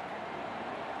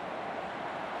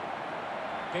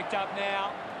 Picked up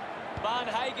now.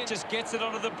 Barnhagen just gets it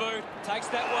onto the boot. Takes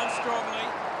that one strongly.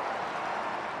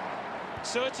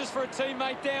 Searches for a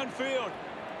teammate downfield.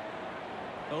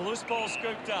 The loose ball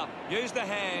scooped up. Used the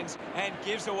hands and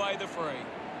gives away the free.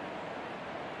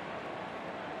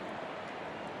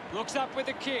 Looks up with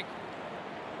a kick.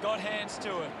 Got hands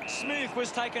to it. Smith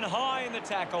was taken high in the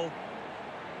tackle.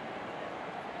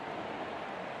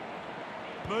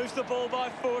 Moves the ball by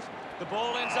foot. The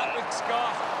ball ends up with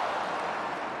Scott.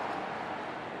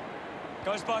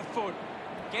 Goes by foot.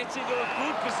 Gets into a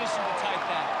good position to take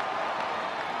that.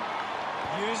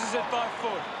 Uses it by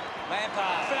foot.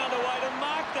 Lampard found a way to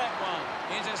mark that one.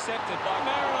 Intercepted by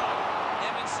Marino.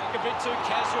 Emerson a bit too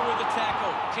casual with the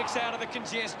tackle. Kicks out of the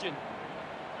congestion.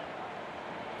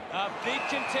 A big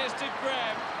contested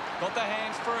grab. Got the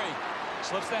hands free.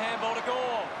 Slips the handball to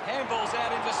Gore. Handball's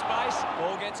out into space.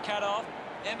 Ball gets cut off.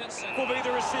 Emerson will be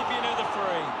the recipient of the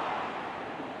free.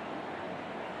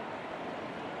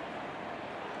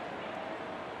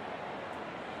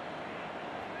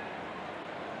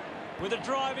 With a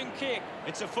driving kick,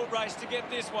 it's a foot race to get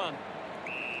this one.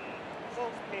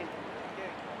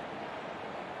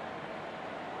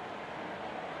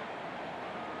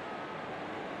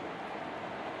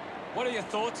 What are your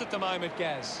thoughts at the moment,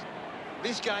 Gaz?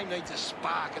 This game needs a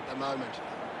spark at the moment.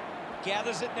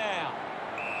 Gathers it now.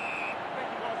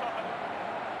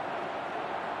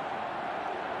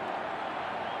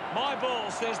 My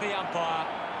ball, says the umpire.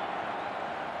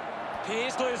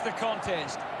 Pearce clears the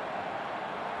contest.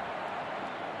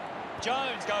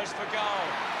 Jones goes for goal.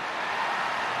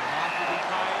 Mark will be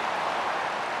paid.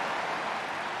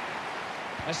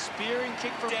 A spearing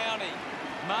kick from Downey.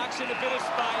 Marks in a bit of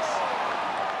space.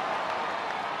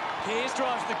 Pearce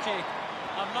drives the kick.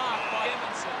 A mark by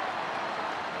Emerson.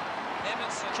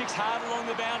 Emerson kicks hard along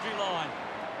the boundary line.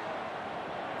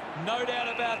 No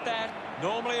doubt about that.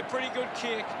 Normally a pretty good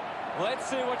kick. Let's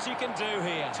see what she can do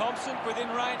here. Thompson within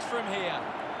range from here.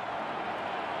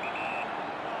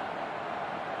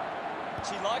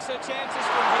 She likes her chances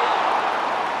from here.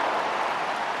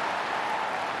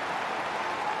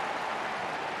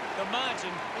 The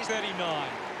margin is 39.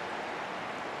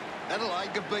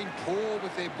 Adelaide have been poor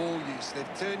with their ball use.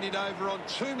 They've turned it over on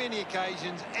too many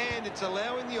occasions, and it's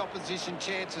allowing the opposition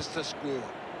chances to score.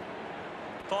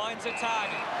 Finds a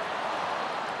target.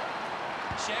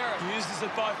 Sheriff uses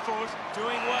it by foot,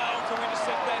 doing well to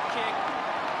intercept that kick.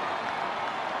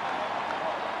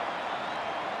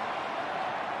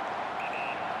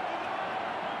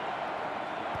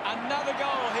 Another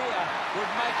goal here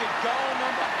would make it goal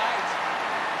number 8.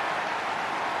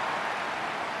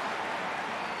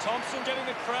 Thompson getting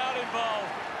the crowd involved.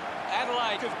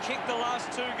 Adelaide have kicked the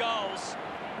last 2 goals.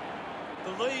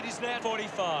 The lead is now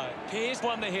 45. Pearce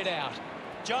won the hit out.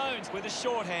 Jones with a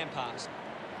short hand pass.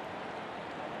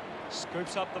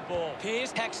 Scoops up the ball.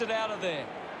 Pearce hacks it out of there.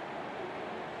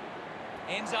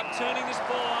 Ends up turning this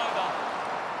ball over.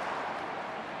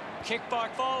 Kick by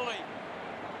Foley.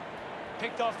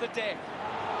 Picked off the deck.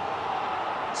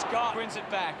 Scott wins it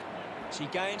back. She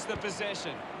gains the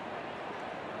possession.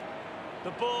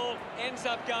 The ball ends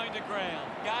up going to ground.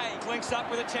 Gay links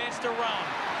up with a chance to run.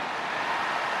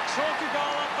 Chalker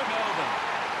goal up for Melbourne.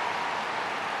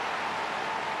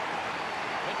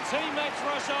 The teammates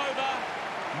rush over.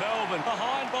 Melbourne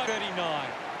behind by 39.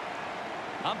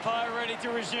 Umpire ready to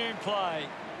resume play.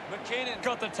 McKinnon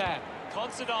got the tap.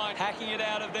 Considine hacking it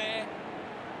out of there.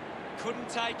 Couldn't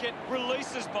take it.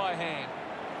 Releases by hand.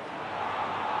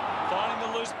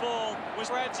 Finding the loose ball was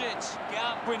Rajic.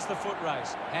 Gump wins the foot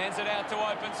race. Hands it out to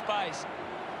open space.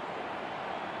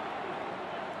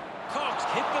 Cox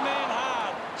hit the man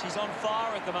hard. She's on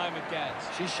fire at the moment, Gaz.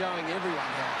 She's showing everyone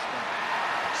how it's done.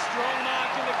 Strong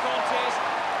mark in the contest.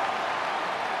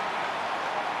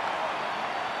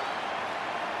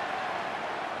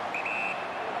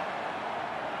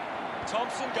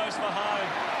 Thompson goes for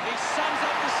home. He sums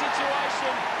up the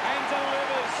situation and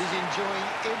delivers. She's enjoying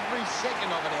every second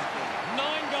of it out there.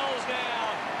 9 goals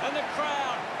now, and the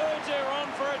crowd urge her on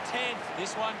for a 10th.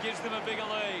 This one gives them a bigger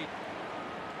lead.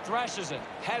 Thrashes it,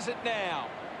 has it now.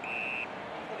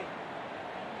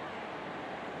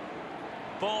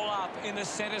 Ball up in the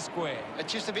centre square.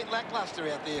 It's just a bit lacklustre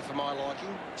out there for my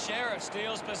liking. Sheriff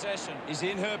steals possession, is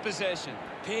in her possession.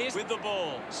 Pearce with the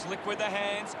ball, slick with the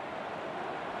hands.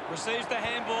 Receives the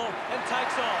handball and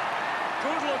takes off.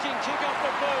 Good-looking kick off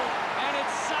the boot, and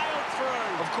it's sailed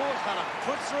through. Of course, Hunter.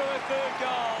 Puts through her 3rd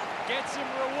goal, gets some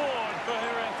reward for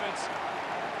her efforts.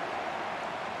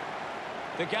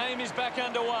 The game is back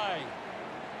underway.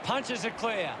 Punches it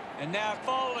clear, and now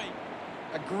Foley.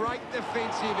 A great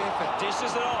defensive effort.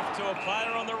 Dishes it off to a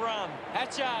player on the run.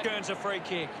 Hatcher earns a free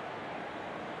kick.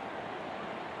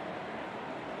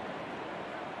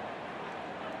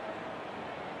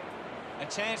 A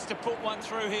chance to put one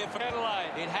through here for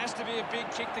Adelaide. It has to be a big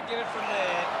kick to get it from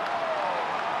there.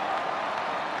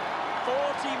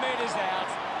 40 metres out.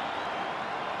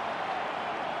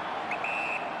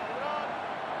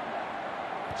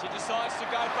 She decides to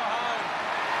go for home.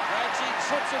 Rajic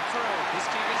puts it through. This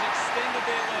kick has extended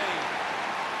their lead.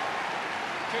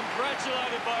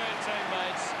 Congratulated by her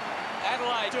teammates.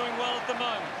 Adelaide doing well at the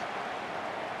moment.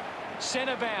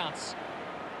 Centre bounce.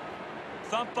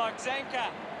 Thump by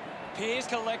Zanka. Pearce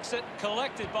collects it,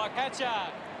 collected by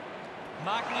Hatchard.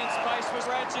 Marking in space was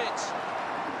Rajic.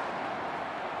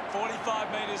 45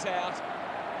 metres out.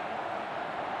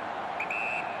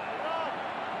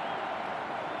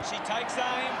 She takes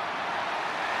aim.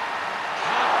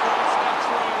 Can't quite snap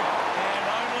through, and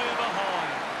only a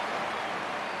behind.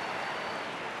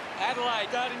 Adelaide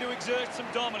starting to exert some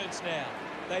dominance now.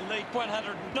 They lead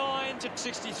 109 to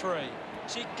 63.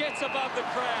 She gets above the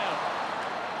crowd.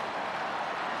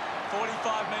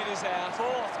 45 metres out.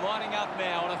 4th lining up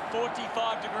now on a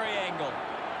 45-degree angle.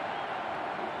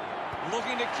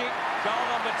 Looking to kick goal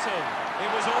number 2.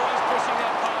 It was always pushing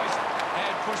that post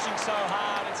and pushing so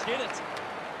hard it's hit it.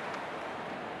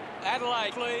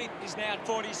 Adelaide lead is now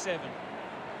 47.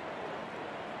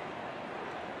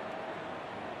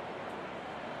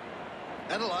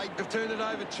 Adelaide have turned it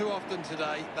over too often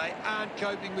today. They aren't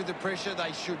coping with the pressure.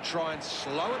 They should try and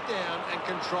slow it down and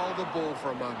control the ball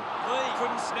for a moment. Lee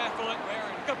couldn't snaffle it.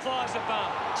 Warren applies a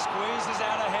bump. Squeezes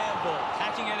out a handball.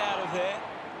 Hacking it out of there.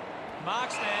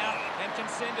 Marks now and can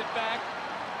send it back.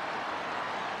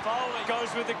 Foley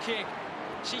goes with the kick.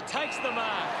 She takes the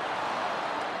mark.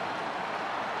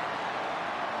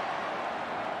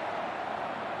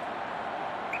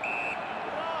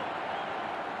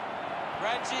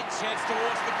 Radjic heads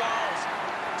towards the goals.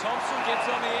 Thompson gets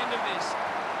on the end of this.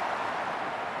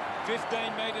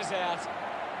 15 metres out.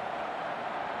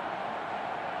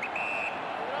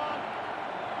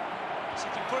 She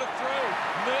can put it through.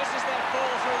 Nurses that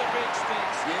ball through the big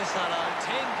sticks. Yes, I know.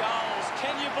 10 goals.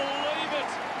 Can you believe it?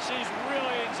 She's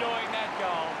really enjoying that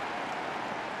goal.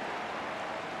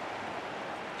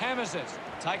 Hammers it.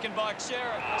 Taken by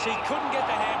Sheriff. She couldn't get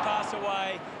the hand pass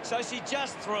away, so she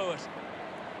just threw it.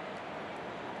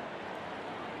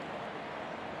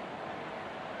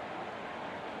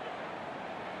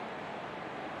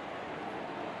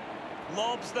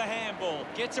 Lobs the handball.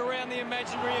 Gets around the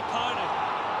imaginary opponent.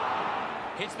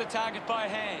 Hits the target by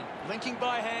hand. Linking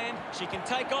by hand. She can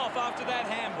take off after that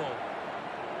handball.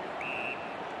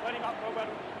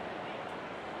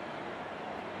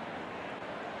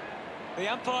 The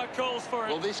umpire calls for it.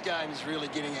 Well, this game is really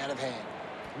getting out of hand.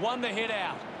 Won the hit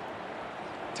out.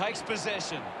 Takes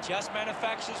possession. Just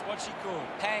manufactures what she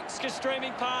could. Hanks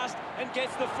streaming past and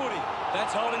gets the footy.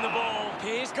 That's holding the ball.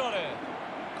 Pierce got her.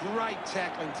 Great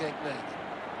tackling technique.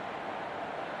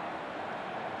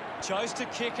 Chose to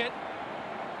kick it.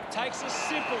 Takes a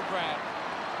simple grab.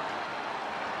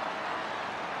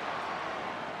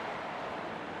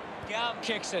 Gum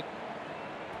kicks it.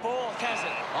 Ball has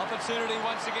it. Opportunity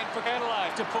once again for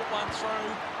Adelaide to put one through.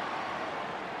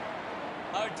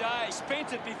 O'Day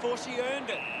spent it before she earned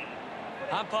it.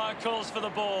 Umpire calls for the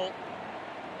ball.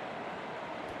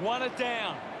 Won it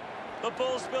down. The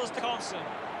ball spills to Thompson.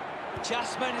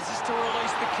 Just manages to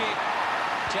release the kick.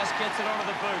 Just gets it onto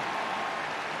the boot.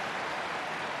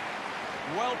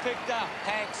 Well picked up.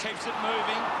 Hanks keeps it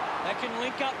moving. They can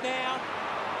link up now.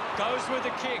 Goes with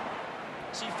the kick.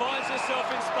 She finds herself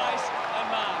in space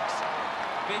and marks.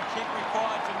 Big kick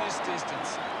required from this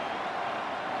distance.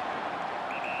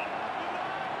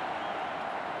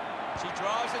 She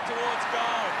drives it towards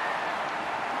goal.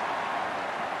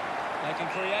 They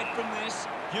can create from this.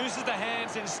 Uses the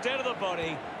hands instead of the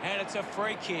body, and it's a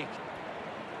free kick.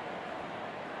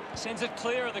 Sends it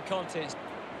clear of the contest.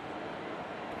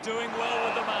 Doing well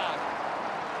with the mark.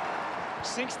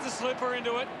 Sinks the slipper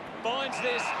into it. Finds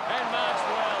this and marks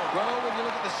well. Well, when you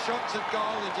look at the shots at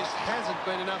goal, there just hasn't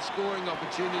been enough scoring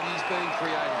opportunities being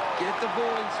created. Get the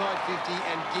ball inside 50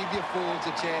 and give your forwards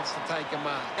a chance to take a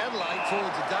mark. Adelaide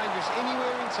forwards are dangerous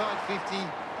anywhere inside 50.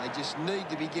 They just need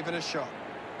to be given a shot.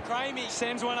 Cramey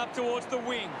sends one up towards the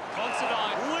wing.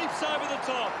 Considine leaps over the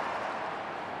top.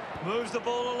 Moves the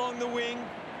ball along the wing.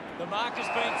 The mark has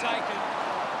been taken.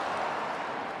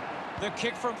 The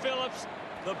kick from Phillips.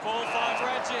 The ball finds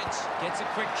Radjic. Gets a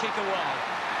quick kick away.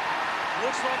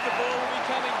 Looks like the ball will be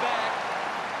coming back.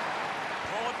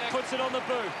 Courtney puts it on the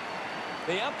boot.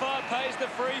 The umpire pays the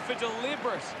free for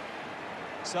deliberate.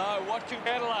 So what can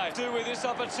Adelaide do with this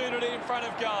opportunity in front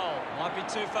of goal? Might be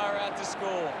too far out to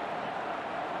score.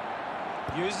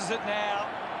 Uses it now.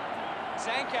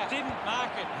 Zanka didn't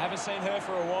mark it. Haven't seen her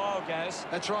for a while, Gaz.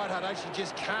 That's right, Hutto. She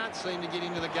just can't seem to get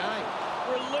into the game.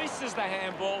 Releases the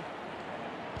handball.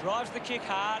 Drives the kick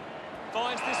hard.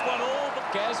 Finds this one all.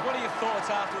 But Gaz, what are your thoughts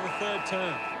after the third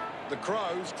term? The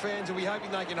Crows fans will be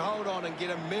hoping they can hold on and get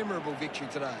a memorable victory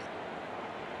today.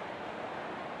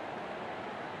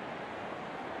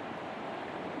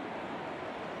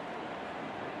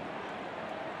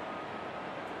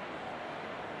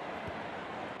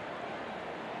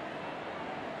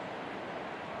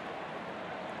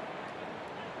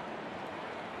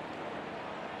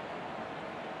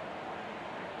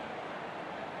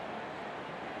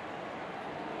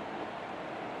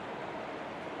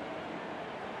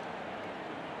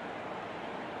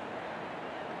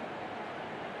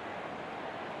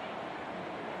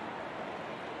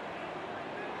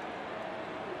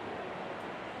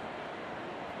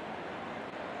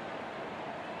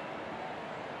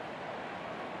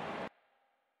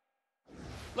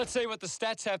 Let's see what the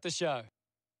stats have to show.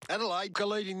 Adelaide are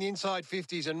leading the inside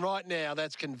 50s, and right now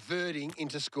that's converting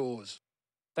into scores.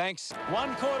 Thanks.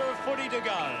 1/4 of footy to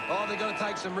go. Oh, they've got to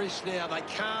take some risks now. They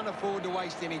can't afford to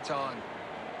waste any time.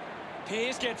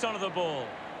 Pierce gets onto the ball.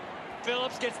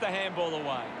 Phillips gets the handball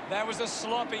away. That was a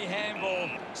sloppy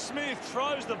handball. Smith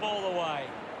throws the ball away.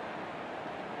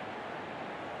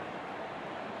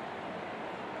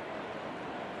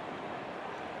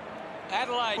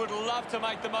 Adelaide would love to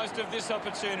make the most of this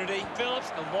opportunity.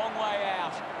 Phillips, a long way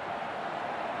out.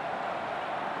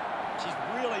 She's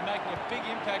really making a big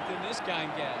impact in this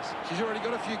game, Gaz. She's already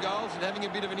got a few goals and having a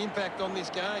bit of an impact on this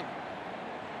game.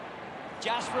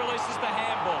 Just releases the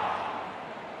handball.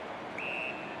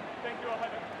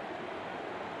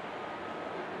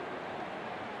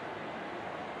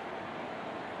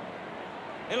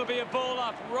 It'll be a ball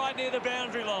up right near the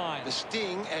boundary line. The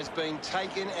sting has been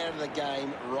taken out of the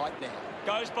game right now.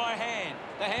 Goes by hand.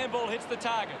 The handball hits the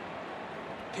target.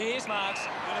 Pearce marks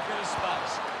in a bit of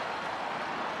space.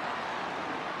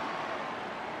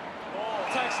 Oh,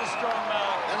 takes a strong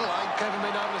mark. Adelaide haven't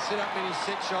been able to set up many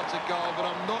set shots at goal, but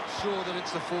I'm not sure that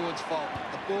it's the forward's fault.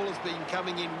 The ball has been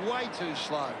coming in way too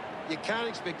slow. You can't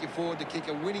expect your forward to kick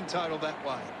a winning total that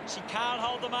way. She can't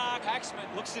hold the mark. Paxman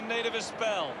looks in need of a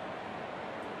spell.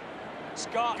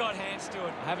 Scott got hands to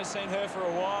it. I haven't seen her for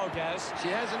a while, Gaz.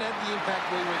 She hasn't had the impact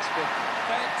we were expecting.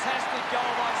 Fantastic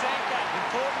goal by Zanka.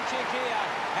 Important kick here.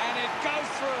 And it goes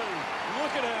through.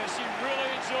 Look at her. She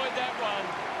really enjoyed that one.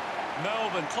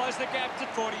 Melbourne close the gap to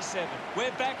 47.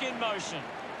 We're back in motion.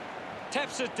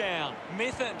 Taps it down.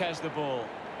 Mithun has the ball.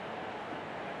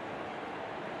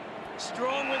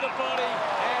 Strong with the body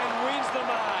and wins the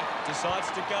mark.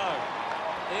 Decides to go.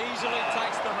 Easily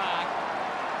takes the mark.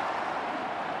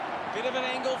 Bit of an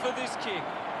angle for this kick.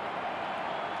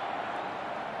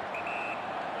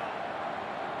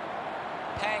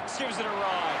 Hanks gives it a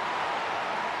ride.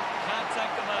 Can't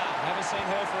take the mark. Haven't seen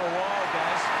her for a while,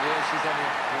 guys. Yeah, she's having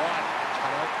a quiet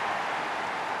cut-out.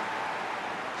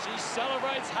 She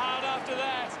celebrates hard after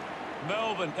that.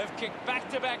 Melbourne have kicked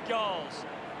back-to-back goals.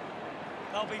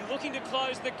 They'll be looking to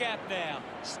close the gap now.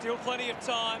 Still plenty of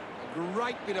time. A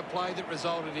great bit of play that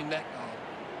resulted in that goal.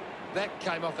 That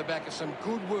came off the back of some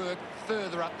good work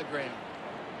further up the ground.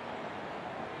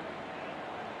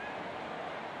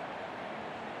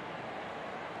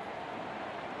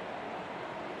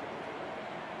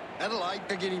 Adelaide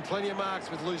are getting plenty of marks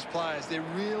with loose players. They're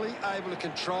really able to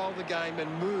control the game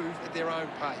and move at their own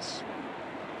pace.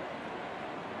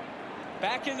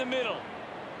 Back in the middle.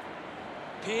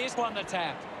 Pearce won the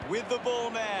tap. With the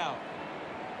ball now.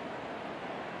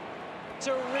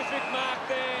 Terrific mark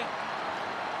there.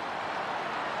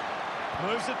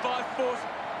 Moves it by foot.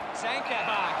 Zanka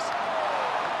marks.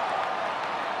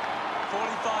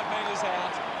 45 metres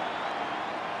out.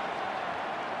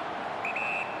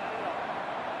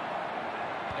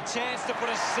 A chance to put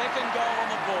a second goal on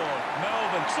the board.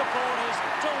 Melbourne supporters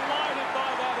delighted by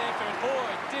that effort. Boy,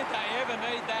 did they ever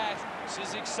need that.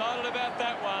 She's excited about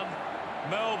that one.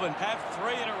 Melbourne have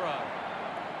 3 in a row.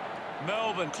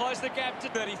 Melbourne close the gap to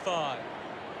 35.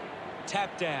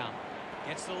 Tap down.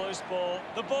 Gets the loose ball.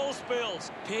 The ball spills.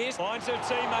 Pearce finds her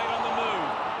teammate on the move.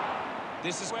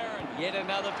 This is Warren. Yet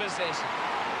another possession.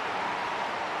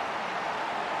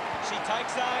 She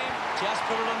takes aim. Just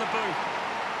put it on the boot.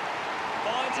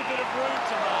 Finds a bit of room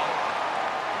to mark.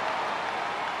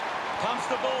 Pumps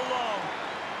the ball long.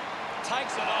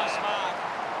 Takes a nice mark.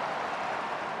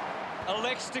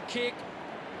 Elects to kick.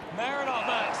 Marinoff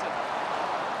marks it.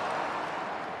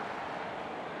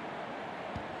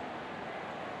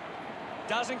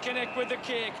 Doesn't connect with the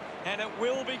kick, and it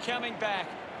will be coming back.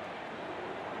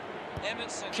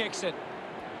 Emerson kicks it.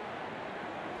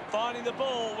 Finding the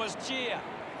ball was Gia.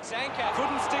 Zanka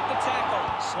couldn't stick the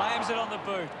tackle. Slams it on the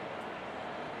boot.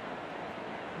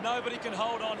 Nobody can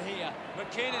hold on here.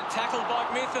 McKinnon tackled by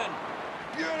Mithun.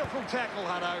 Beautiful tackle,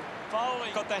 Hutto.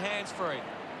 Foley got the hands free.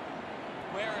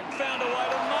 Warren found a way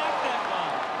to mark that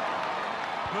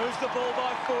one. Moves the ball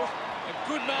by foot. A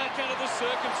good mark under the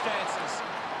circumstances.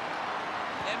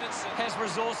 Emerson has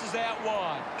resources out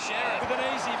wide. Sherritt with an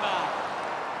easy mark.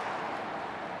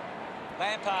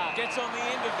 Lampard gets on the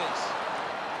end of this.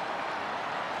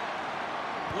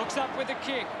 Looks up with a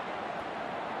kick.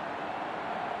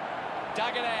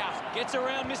 Dug it out. Gets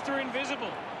around Mr.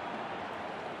 Invisible.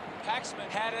 Paxman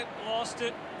had it, lost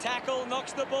it. Tackle,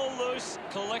 knocks the ball loose.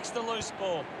 Collects the loose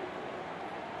ball.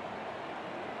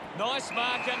 Nice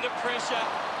mark under pressure.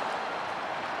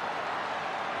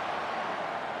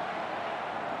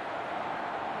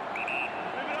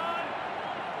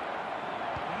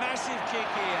 Massive kick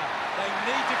here. They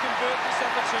need to convert this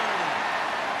opportunity.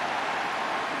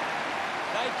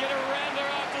 They get around her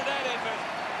after that effort.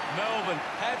 Melbourne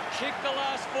have kicked the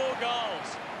last 4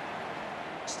 goals.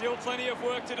 Still plenty of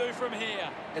work to do from here.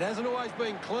 It hasn't always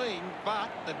been clean, but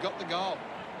they've got the goal.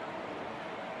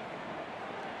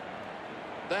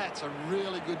 That's a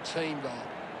really good team goal.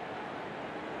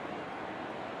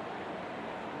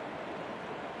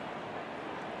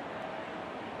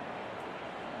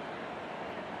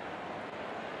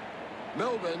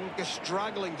 Melbourne are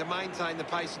struggling to maintain the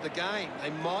pace of the game. They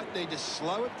might need to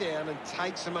slow it down and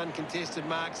take some uncontested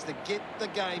marks to get the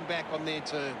game back on their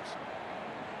terms.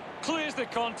 Clears the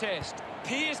contest.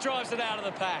 Pearce drives it out of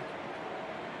the pack.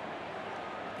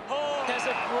 Oh, has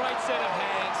a great set of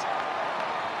hands.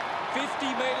 50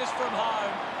 metres from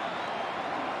home.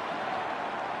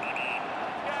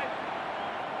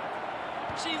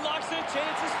 She likes her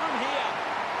chances from here.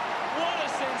 What a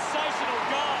sensational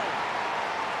goal.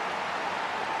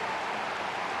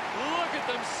 Look at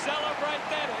them celebrate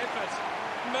that effort.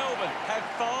 Melbourne have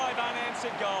 5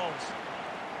 unanswered goals.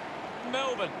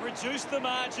 Melbourne reduced the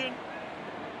margin.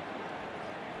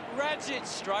 Radjic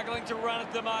struggling to run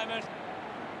at the moment.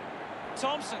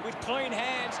 Thompson with clean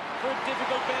hands for a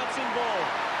difficult bouncing ball.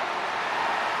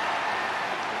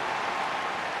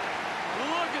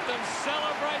 Look at them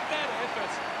celebrate that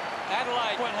effort.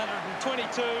 Adelaide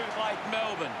 122, played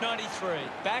Melbourne 93.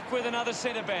 Back with another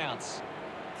centre bounce.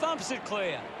 Thumps it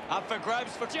clear. Up for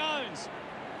grabs for Jones.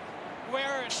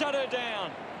 Where it shut her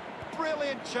down.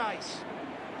 Brilliant chase.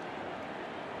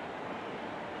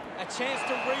 A chance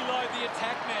to reload the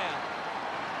attack now.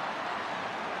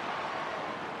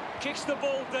 Kicks the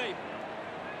ball deep.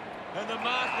 And the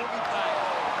mark will be paid.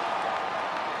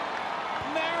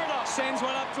 Mariner sends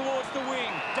one up towards the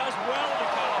wing. Does well to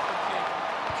cut off the kick.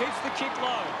 Keeps the kick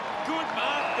low. Good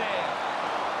mark there.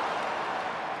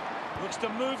 Looks to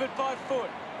move it by foot.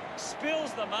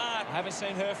 Spills the mark. Haven't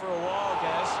seen her for a while,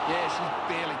 Gaz. Yeah, she's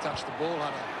barely touched the ball,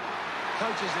 Hunter.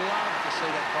 Coaches love to see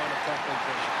that kind of tackling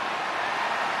pressure.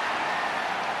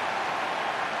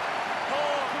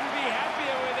 Oh, couldn't be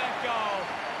happier with that goal.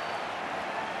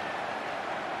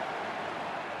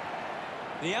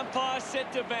 The umpire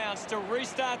set to bounce to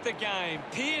restart the game.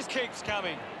 Pearce keeps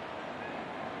coming.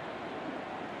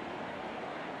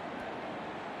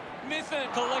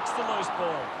 Mithun collects the loose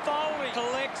ball. Foley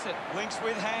collects it. Links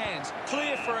with hands.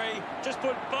 Clear free. Just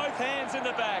put both hands in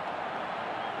the back.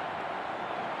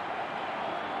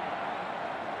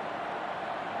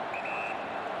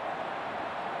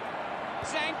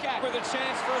 Zanka with a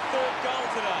chance for a third goal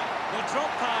today. The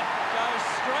drop punt goes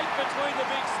straight between the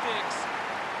big sticks.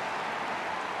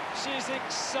 She's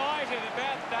excited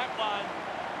about that one.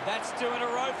 That's 2 in a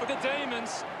row for the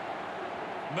Demons.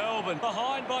 Melbourne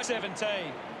behind by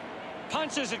 17.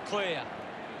 Punches it clear.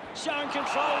 Shown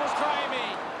control was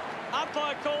Cramey.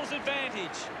 Umpire calls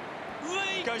advantage.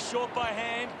 Lee goes short by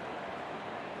hand.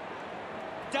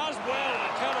 Does well to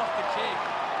cut off the kick.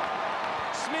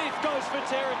 Smith goes for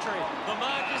territory. The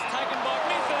mark is taken by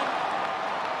Mithun.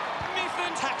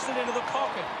 Mithun tacks it into the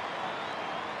pocket.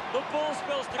 The ball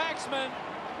spills to Paxman.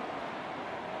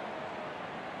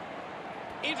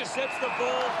 Intercepts the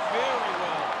ball very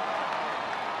well.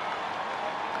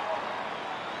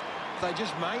 If they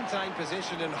just maintain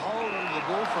possession and hold on to the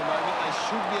ball for a moment, they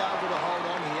should be able to hold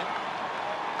on here.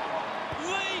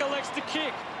 Lee elects to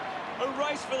kick. A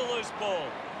race for the loose ball.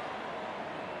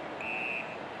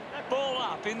 That ball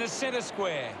up in the centre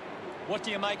square. What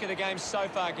do you make of the game so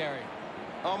far, Gary?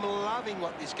 I'm loving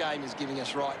what this game is giving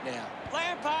us right now.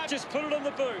 Lampard just put it on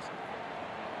the boot.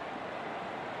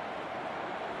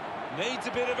 Needs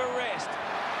a bit of a rest.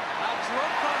 A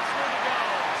drop punt through the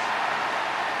goals.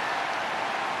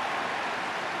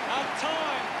 A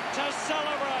time to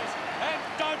celebrate. And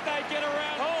don't they get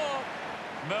around? Oh!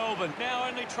 Melbourne now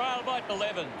only trailed by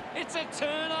 11. It's a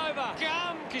turnover.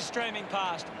 Gum is streaming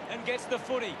past and gets the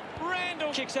footy.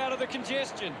 Randall kicks out of the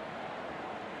congestion.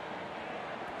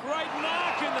 Great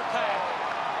mark in the pack.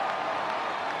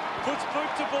 Puts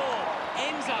boot to ball.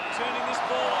 Ends up turning this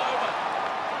ball over.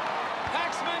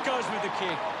 Paxman goes with the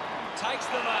kick. Takes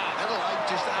the mark. Adelaide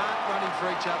just aren't running for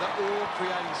each other or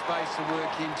creating space to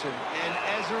work into. And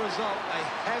as a result, they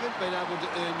haven't been able to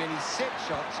earn many set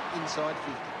shots inside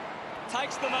 50.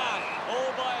 Takes the mark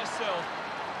all by herself.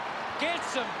 Gets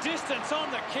some distance on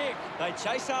the kick. They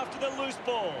chase after the loose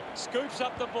ball. Scoops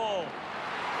up the ball.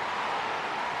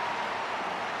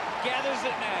 Gathers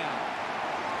it now.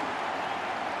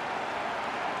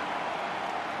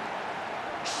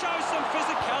 Shows some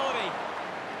physicality.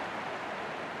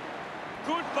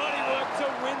 Good body work to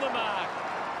win the mark.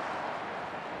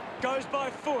 Goes by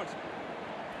foot.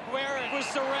 Where it was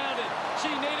surrounded. She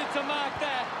needed to mark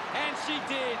that, and she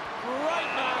did.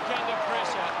 Great mark under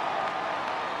pressure.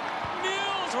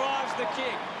 Mills drives the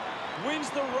kick. Wins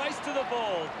the race to the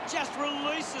ball. Just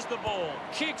releases the ball.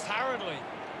 Kicks hurriedly.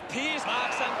 Pearce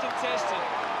marks uncontested.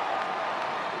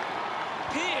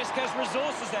 Pearce has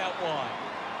resources out wide.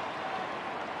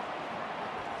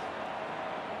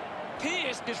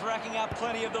 Pearce is racking up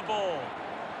plenty of the ball.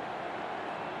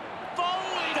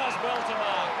 Foley does well to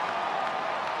mark.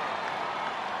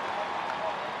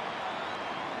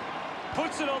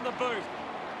 Puts it on the boot.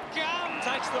 Gum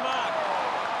takes the mark.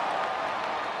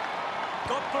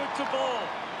 Got boot to ball.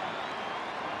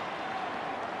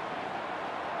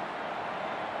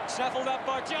 Shuffled up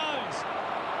by Jones.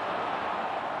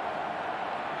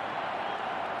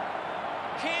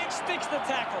 Can't sticks the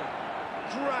tackle.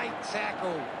 Great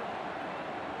tackle.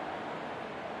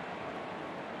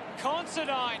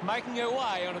 Considine making her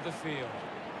way onto the field.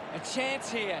 A chance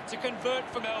here to convert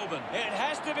for Melbourne. It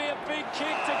has to be a big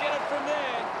kick to get it from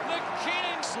there.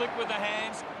 McKinnon slick with the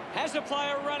hands. Has a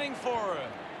player running for her.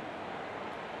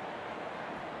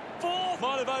 Fourth.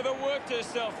 Might have overworked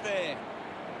herself there.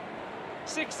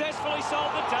 Successfully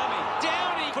sold the dummy.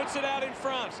 Downey puts it out in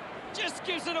front. Just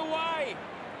gives it away.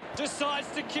 Decides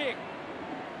to kick.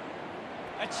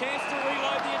 A chance to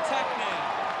reload the attack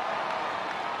now.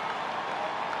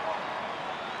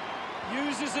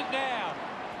 Uses it now.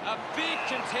 A big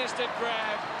contested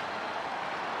grab.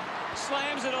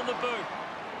 Slams it on the boot.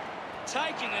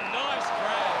 Taking a nice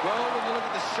grab. Well, when you look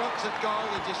at the shots at goal,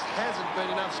 there just hasn't been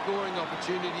enough scoring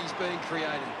opportunities being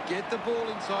created. Get the ball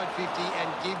inside 50 and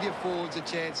give your forwards a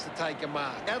chance to take a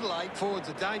mark. Adelaide forwards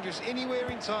are dangerous anywhere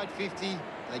inside 50.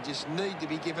 They just need to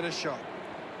be given a shot.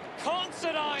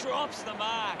 Considine drops the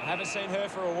mark. I haven't seen her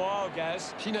for a while,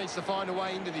 Gaz. She needs to find a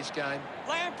way into this game.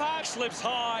 Lampard slips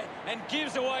high and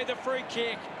gives away the free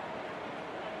kick.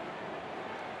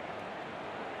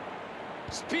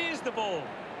 Spears the ball.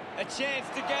 A chance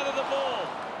to gather the ball.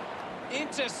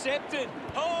 Intercepted.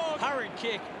 Oh, hurried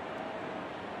kick.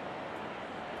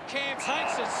 Cam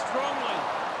takes it strongly.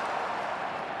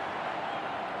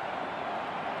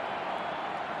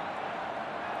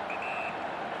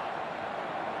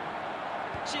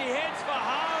 She heads for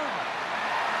home.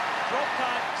 Drop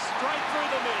punt straight through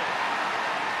the middle.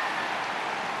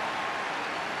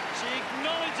 She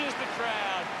acknowledges the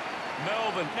crowd.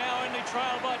 Melbourne now only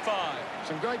trail by 5.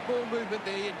 Some great ball movement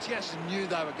there. You just knew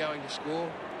they were going to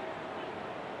score.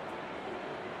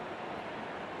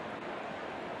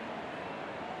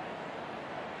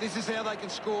 This is how they can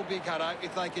score, Big Hutto.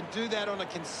 If they can do that on a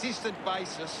consistent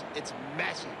basis, it's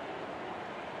massive.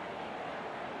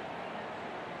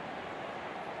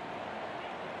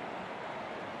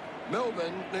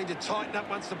 Melbourne need to tighten up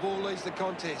once the ball leaves the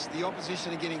contest. The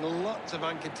opposition are getting lots of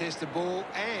uncontested ball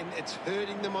and it's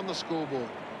hurting them on the scoreboard.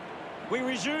 We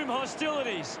resume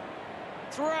hostilities.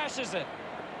 Thrashes it.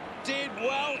 Did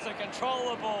well to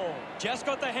control the ball. Just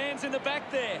got the hands in the back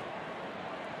there.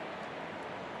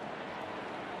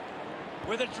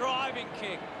 With a driving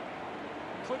kick.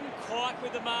 Couldn't quite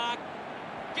with the mark.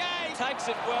 Gay takes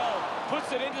it well.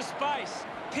 Puts it into space.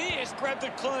 Pearce grabbed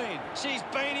it clean. She's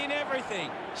been in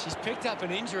everything. She's picked up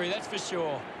an injury, that's for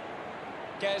sure.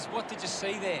 Gaz, what did you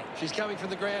see there? She's coming from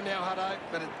the ground now, Hutto,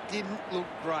 but it didn't look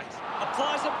great.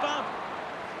 Applies a bump.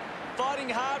 Fighting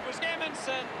hard was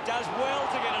Emerson. Does well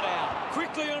to get it out.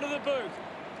 Quickly onto the boot.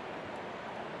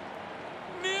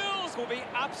 Mills will be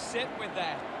upset with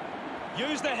that.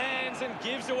 Use the hands and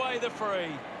gives away the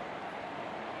free.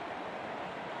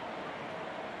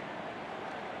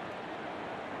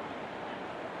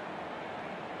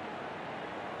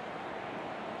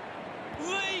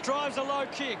 Lee drives a low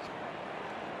kick.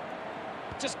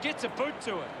 Just gets a boot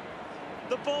to it.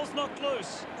 The ball's knocked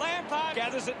loose. Lampard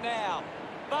gathers it now.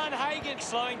 Van Hagen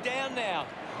slowing down now.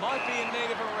 Might be in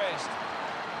need of a rest.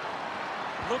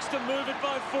 Looks to move it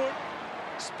by foot.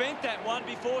 Spent that one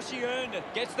before she earned it.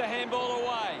 Gets the handball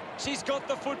away. She's got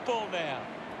the football now.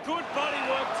 Good body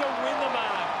work to win the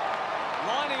mark.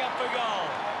 Lining up for goal.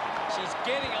 She's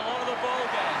getting a lot of the ball,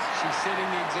 guys. She's setting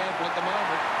the example at the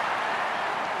moment.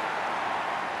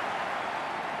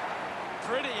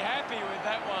 Pretty happy with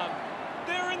that one.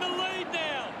 They're in the lead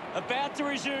now. About to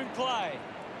resume play.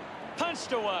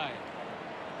 Punched away.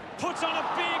 Puts on a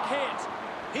big hit.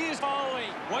 Here's Foley,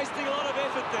 wasting a lot of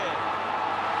effort there.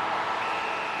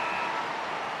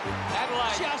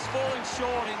 Adelaide just falling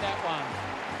short in that one.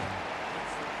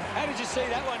 How did you see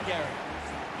that one, Gary?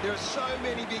 There are so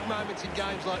many big moments in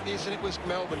games like this, and it was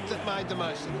Melbourne that made the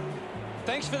most of it.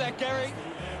 Thanks for that, Gary.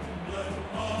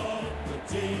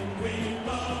 The team we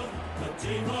love, the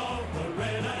team of the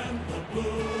red and the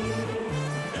blue.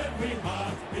 Every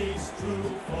heart beats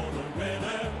true for the red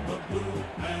and the blue,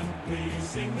 and we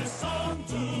sing this song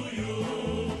to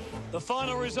you. The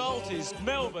final result is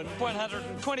Melbourne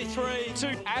 123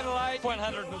 to Adelaide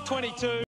 122.